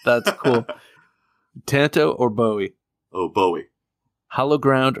 That's cool. Tanto or Bowie? Oh, Bowie. Hollow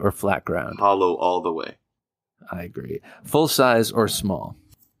ground or flat ground? Hollow all the way. I agree. Full size or small?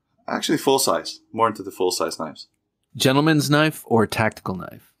 Actually, full size. More into the full size knives. Gentleman's knife or tactical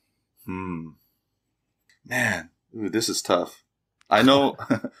knife? Man, this is tough. I know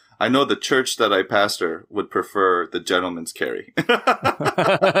the church that I pastor would prefer the gentleman's carry. Because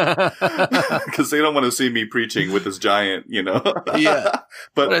they don't want to see me preaching with this giant, Yeah.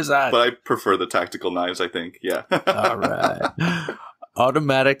 But, what is that? But I prefer the tactical knives, I think. Yeah. All right.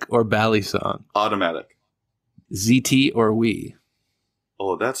 Automatic or Balisong? Automatic. ZT or Wii?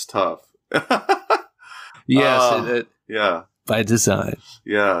 Oh, that's tough. Yes. Yeah. By design.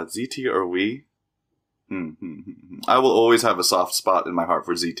 Yeah. ZT or Wii? I will always have a soft spot in my heart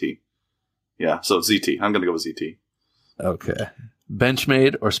for ZT. Yeah, so ZT. I'm going to go with ZT. Okay.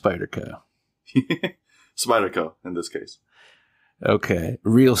 Benchmade or Spyderco? Spyderco, in this case. Okay.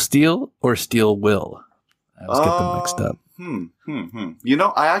 Real steel or steel will? I always get them mixed up.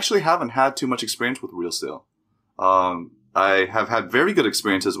 I actually haven't had too much experience with real steel. I have had very good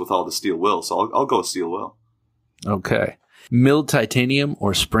experiences with all the steel will, so I'll go with steel will. Okay. Milled titanium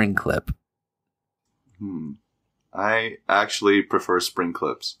or spring clip? I actually prefer spring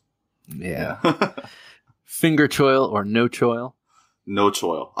clips. Yeah. Finger choil or no choil? No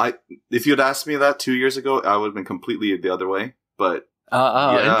choil. If you'd asked me that 2 years ago, I would have been completely the other way. But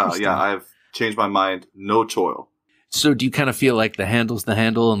I've changed my mind. No choil. So do you kind of feel like the handle's the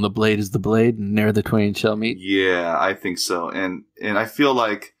handle and the blade is the blade, and ne'er the twain shall meet? Yeah, I think so. And I feel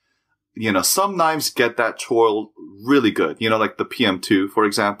like, some knives get that choil really good. Like the PM2, for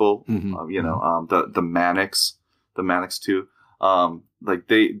example. The Manix, the Manix 2.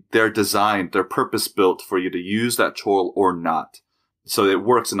 They're designed, they're purpose built for you to use that choil or not. So it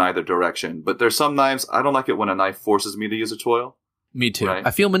works in either direction. But there's some knives, I don't like it when a knife forces me to use a choil. Me too. Right?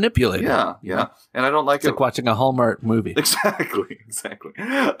 I feel manipulated. Yeah. And I don't like it's like watching a Hallmark movie. Exactly.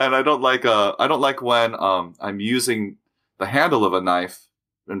 And I don't like when I'm using the handle of a knife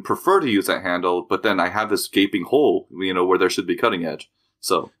and prefer to use that handle, but then I have this gaping hole, where there should be cutting edge.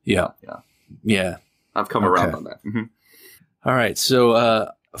 So yeah. I've come around on that. Mm-hmm. All right. So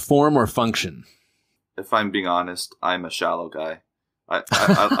form or function? If I'm being honest, I'm a shallow guy.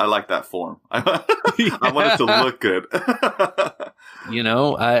 I like that form. I want it to look good.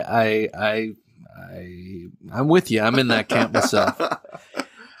 I'm with you. I'm in that camp myself.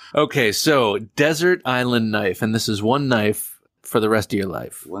 Okay, so desert island knife, and this is one knife for the rest of your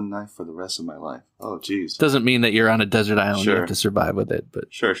life. One knife for the rest of my life. Oh, geez. Doesn't mean that you're on a desert island. Sure. You have to survive with it.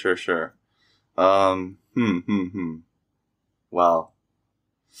 But Sure. Wow.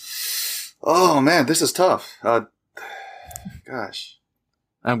 Oh man, this is tough. Gosh.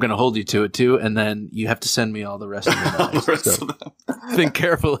 I'm going to hold you to it too, and then you have to send me all the rest of your knives. The rest of them. Think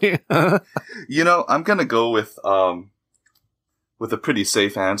carefully. I'm going to go with a pretty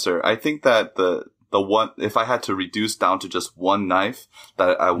safe answer. I think that the one, if I had to reduce down to just one knife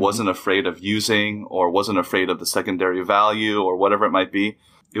that I wasn't afraid of using or wasn't afraid of the secondary value or whatever it might be,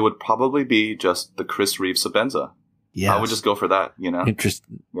 it would probably be just the Chris Reeve Sabenza. Yeah, I would just go for that,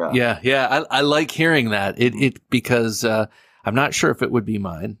 Interesting. Yeah. Yeah. I like hearing that. It because I'm not sure if it would be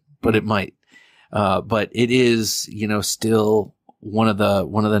mine, but it might. But it is, still one of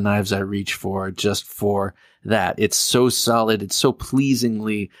the knives I reach for just for that. It's so solid. It's so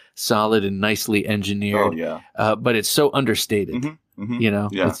pleasingly solid and nicely engineered. Oh, yeah. But it's so understated.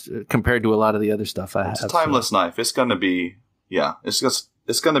 It's, compared to a lot of the other stuff I have. It's a timeless knife. It's gonna be,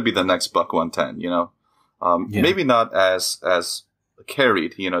 it's gonna be the next Buck 110. Maybe not as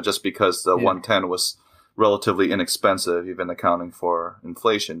carried, just because the 110 was relatively inexpensive, even accounting for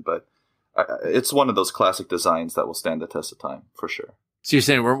inflation. But it's one of those classic designs that will stand the test of time for sure. So you're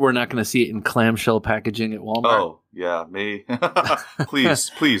saying we're not going to see it in clamshell packaging at Walmart? Oh yeah, me.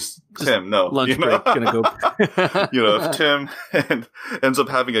 please, Tim. No, lunch break gonna go. If Tim ends up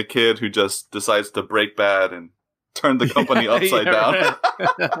having a kid who just decides to break bad and turn the company upside down.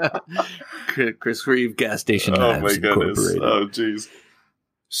 Chris Reeve gas station. Oh my goodness. Oh jeez.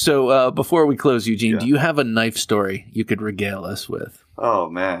 So before we close, Eugene, do you have a knife story you could regale us with? Oh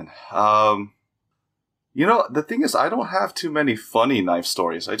man. The thing is, I don't have too many funny knife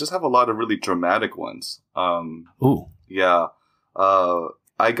stories. I just have a lot of really dramatic ones. Ooh. Yeah.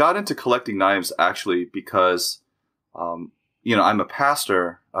 I got into collecting knives actually because, I'm a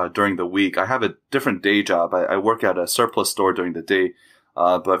pastor during the week. I have a different day job. I work at a surplus store during the day.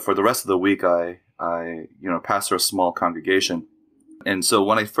 But for the rest of the week, I pastor a small congregation. And so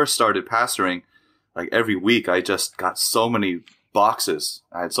when I first started pastoring, like every week, I just got so many boxes.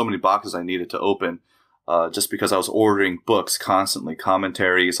 I had so many boxes I needed to open. Just because I was ordering books constantly,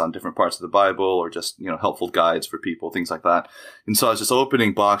 commentaries on different parts of the Bible or just, helpful guides for people, things like that. And so I was just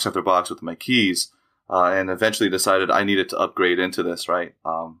opening box after box with my keys, and eventually decided I needed to upgrade into this, right?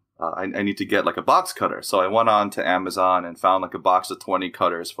 I need to get like a box cutter. So I went on to Amazon and found like a box of 20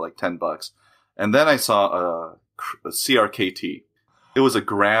 cutters for like $10. And then I saw a CRKT. It was a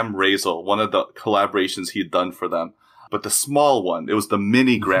Graham Razel, one of the collaborations he'd done for them. But the small one, it was the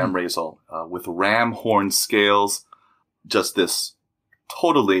mini Graham Razel with ram horn scales. Just this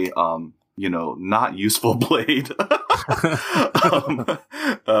totally, not useful blade. But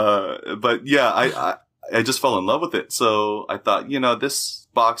yeah, I just fell in love with it. So I thought, this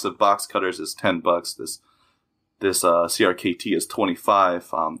box of box cutters is $10. This CRKT is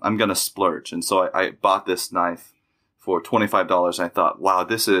 $25. I'm gonna splurge, and so I bought this knife for $25. And I thought, wow,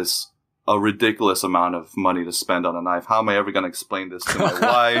 this is a ridiculous amount of money to spend on a knife. How am I ever going to explain this to my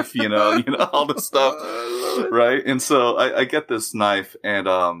wife? All this stuff, right? And so I get this knife, and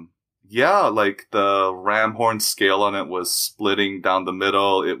like the ram horn scale on it was splitting down the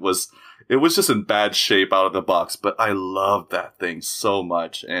middle. It was just in bad shape out of the box, but I loved that thing so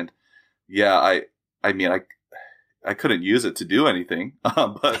much. And yeah, I couldn't use it to do anything,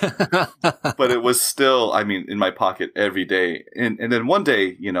 but it was still, in my pocket every day. And then one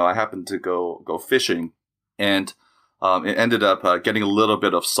day, I happened to go fishing, and it ended up getting a little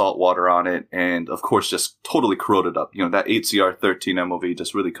bit of salt water on it, and of course just totally corroded up. That 8CR13 MOV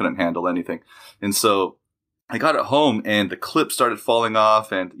just really couldn't handle anything. And so I got it home, and the clip started falling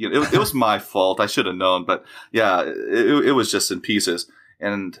off, and it was my fault. I should have known, but yeah, it was just in pieces.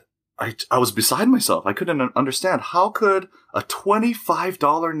 And I was beside myself. I couldn't understand, how could a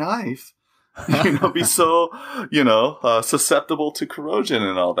 $25 knife, be so, susceptible to corrosion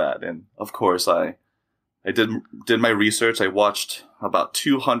and all that. And of course, I did my research. I watched about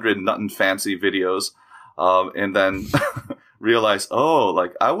 200 nut and fancy videos, and then realized,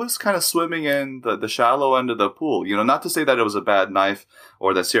 I was kind of swimming in the shallow end of the pool. Not to say that it was a bad knife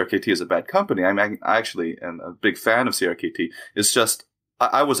or that CRKT is a bad company. I actually am a big fan of CRKT. It's just,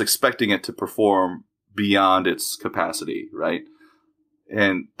 I was expecting it to perform beyond its capacity, right?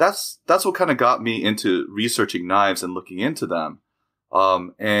 And that's what kind of got me into researching knives and looking into them.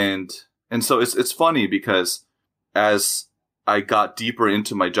 And so it's funny because as I got deeper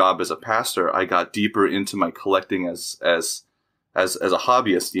into my job as a pastor, I got deeper into my collecting as as a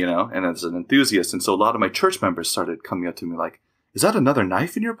hobbyist, and as an enthusiast. And so a lot of my church members started coming up to me like, is that another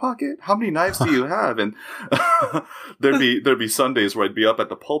knife in your pocket? How many knives do you have? And there'd be Sundays where I'd be up at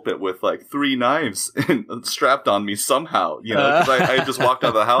the pulpit with like 3 knives strapped on me somehow, because I just walked out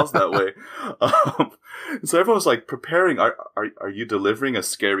of the house that way. So everyone was like preparing. Are you delivering a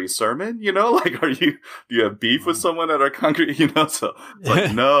scary sermon? Like, do you have beef with someone at our congregation? So it's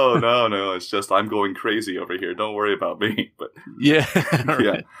like, no. It's just, I'm going crazy over here. Don't worry about me. But yeah.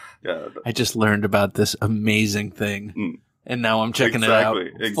 Right. Yeah. I just learned about this amazing thing. And now I'm checking it out.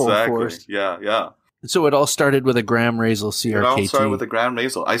 Full force. Yeah. So it all started with a Graham Razel CRKT. It all started with a Graham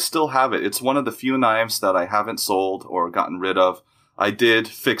Razel. I still have it. It's one of the few knives that I haven't sold or gotten rid of. I did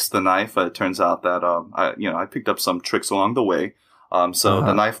fix the knife. It turns out that I picked up some tricks along the way. So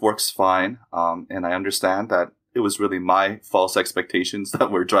the knife works fine. And I understand that it was really my false expectations that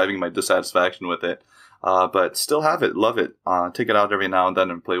were driving my dissatisfaction with it. But still have it. Love it. Take it out every now and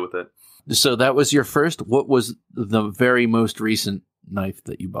then and play with it. So that was your first. What was the very most recent knife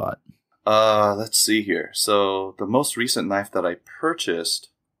that you bought? Let's see here. So the most recent knife that I purchased,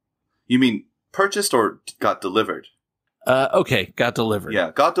 you mean purchased or got delivered? Okay, got delivered. Yeah,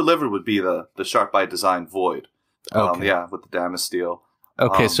 got delivered would be the Sharp by Design Void. Okay. Yeah, with the Damas steel.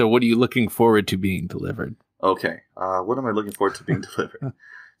 Okay, so what are you looking forward to being delivered? Okay, what am I looking forward to being delivered?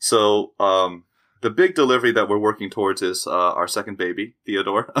 So, the big delivery that we're working towards is our second baby,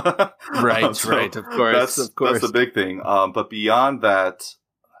 Theodore. Right, of course. That's the big thing. But beyond that,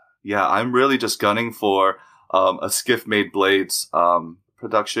 yeah, I'm really just gunning for a Skiff-made blades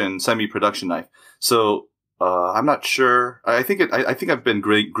semi-production knife. So I'm not sure. I think I've been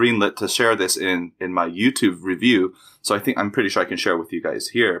greenlit to share this in my YouTube review. So I'm pretty sure I can share with you guys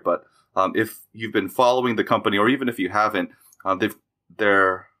here. But if you've been following the company, or even if you haven't,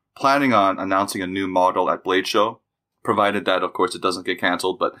 they're planning on announcing a new model at Blade Show, provided that, of course, it doesn't get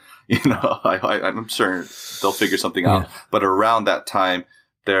canceled. But, I'm sure they'll figure something out. But around that time,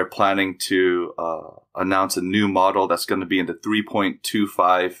 they're planning to announce a new model that's going to be in the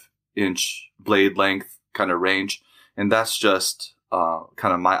 3.25-inch blade length kind of range. And that's just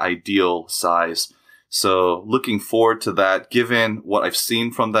kind of my ideal size. So looking forward to that, given what I've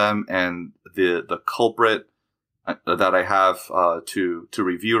seen from them and the culprit that I have to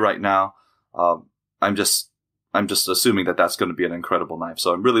review right now. I'm just assuming that that's going to be an incredible knife.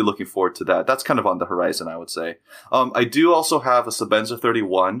 So I'm really looking forward to that. That's kind of on the horizon, I would say. I do also have a Sebenza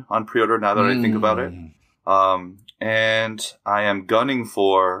 31 on pre-order now that I think about it. And I am gunning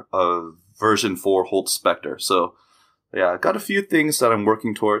for a version 4 Holt Spectre. So yeah, got a few things that I'm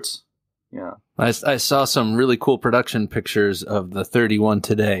working towards. Yeah. I saw some really cool production pictures of the 31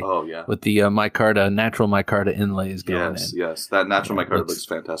 today. Oh, yeah. With the natural micarta inlays going in. Yes. That natural micarta looks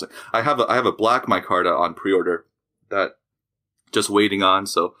fantastic. I have a black micarta on pre-order that just waiting on.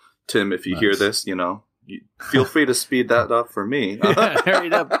 So, Tim, if you hear this, feel free to speed that up for me. Hurry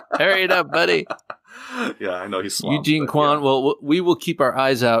it up, buddy. Yeah, I know he's swamped. Eugene Kwon. Yeah. Well, we will keep our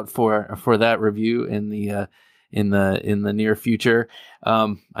eyes out for that review in the near future.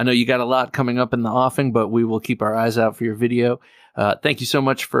 I know you got a lot coming up in the offing, but we will keep our eyes out for your video. Thank you so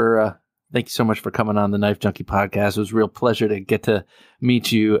much for coming on the Knife Junkie podcast. It was a real pleasure to get to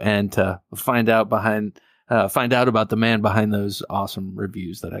meet you and to find out about the man behind those awesome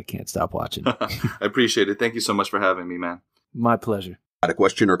reviews that I can't stop watching. I appreciate it. Thank you so much for having me, man. My pleasure. Got a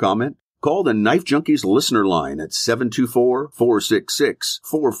question or comment? Call the Knife Junkies listener line at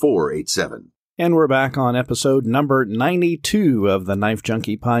 724-466-4487. And we're back on episode number 92 of the Knife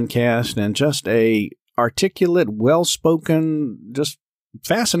Junkie podcast, and just a articulate, well-spoken, just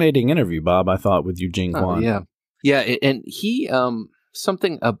fascinating interview, Bob, I thought, with Eugene Kwon. Yeah, and he,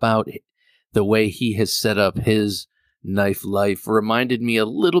 something about the way he has set up his knife life reminded me a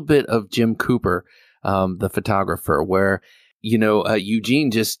little bit of Jim Cooper, the photographer, where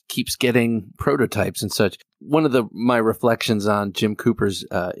Eugene just keeps getting prototypes and such. One of my reflections on Jim Cooper's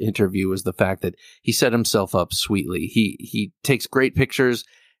interview was the fact that he set himself up sweetly. He takes great pictures,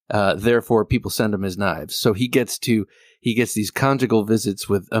 therefore people send him his knives. So he gets these conjugal visits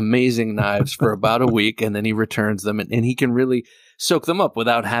with amazing knives for about a week, and then he returns them, and he can really soak them up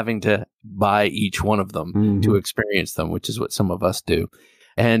without having to buy each one of them to experience them, which is what some of us do.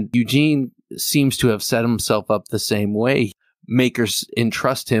 And Eugene seems to have set himself up the same way. Makers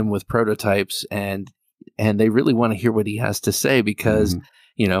entrust him with prototypes, and they really want to hear what he has to say because,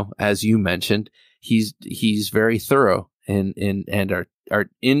 as you mentioned, he's very thorough in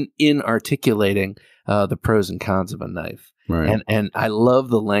articulating the pros and cons of a knife. Right. And I love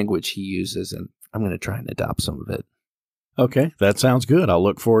the language he uses, and I'm going to try and adopt some of it. Okay, that sounds good. I'll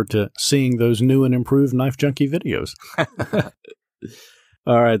look forward to seeing those new and improved Knife Junkie videos.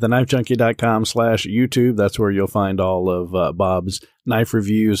 All right, TheKnifeJunkie.com/YouTube. That's where you'll find all of Bob's knife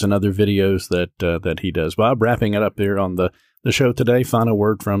reviews and other videos that he does. Bob, wrapping it up here on the show today, final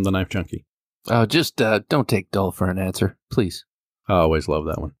word from the Knife Junkie. Just don't take dull for an answer, please. I always love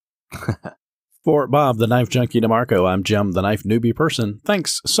that one. For Bob, the Knife Junkie DeMarco, I'm Jim, the Knife Newbie Person.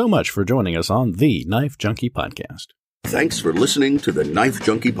 Thanks so much for joining us on the Knife Junkie Podcast. Thanks for listening to the Knife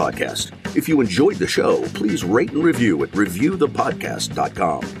Junkie Podcast. If you enjoyed the show, please rate and review at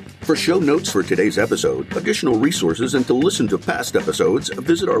reviewthepodcast.com. For show notes for today's episode, additional resources, and to listen to past episodes,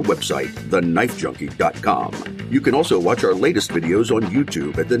 visit our website, TheKnifeJunkie.com. You can also watch our latest videos on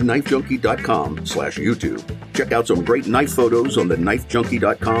YouTube at TheKnifeJunkie.com/YouTube. Check out some great knife photos on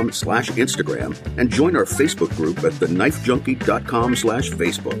TheKnifeJunkie.com/Instagram, and join our Facebook group at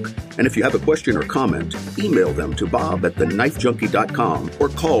TheKnifeJunkie.com/Facebook. And if you have a question or comment, email them to Bob at TheKnifeJunkie.com or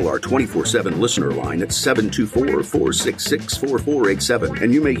call our 24/7 listener line at 724-466-4487,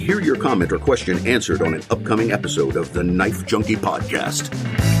 and you may hear your comment or question answered on an upcoming episode of the Knife Junkie Podcast.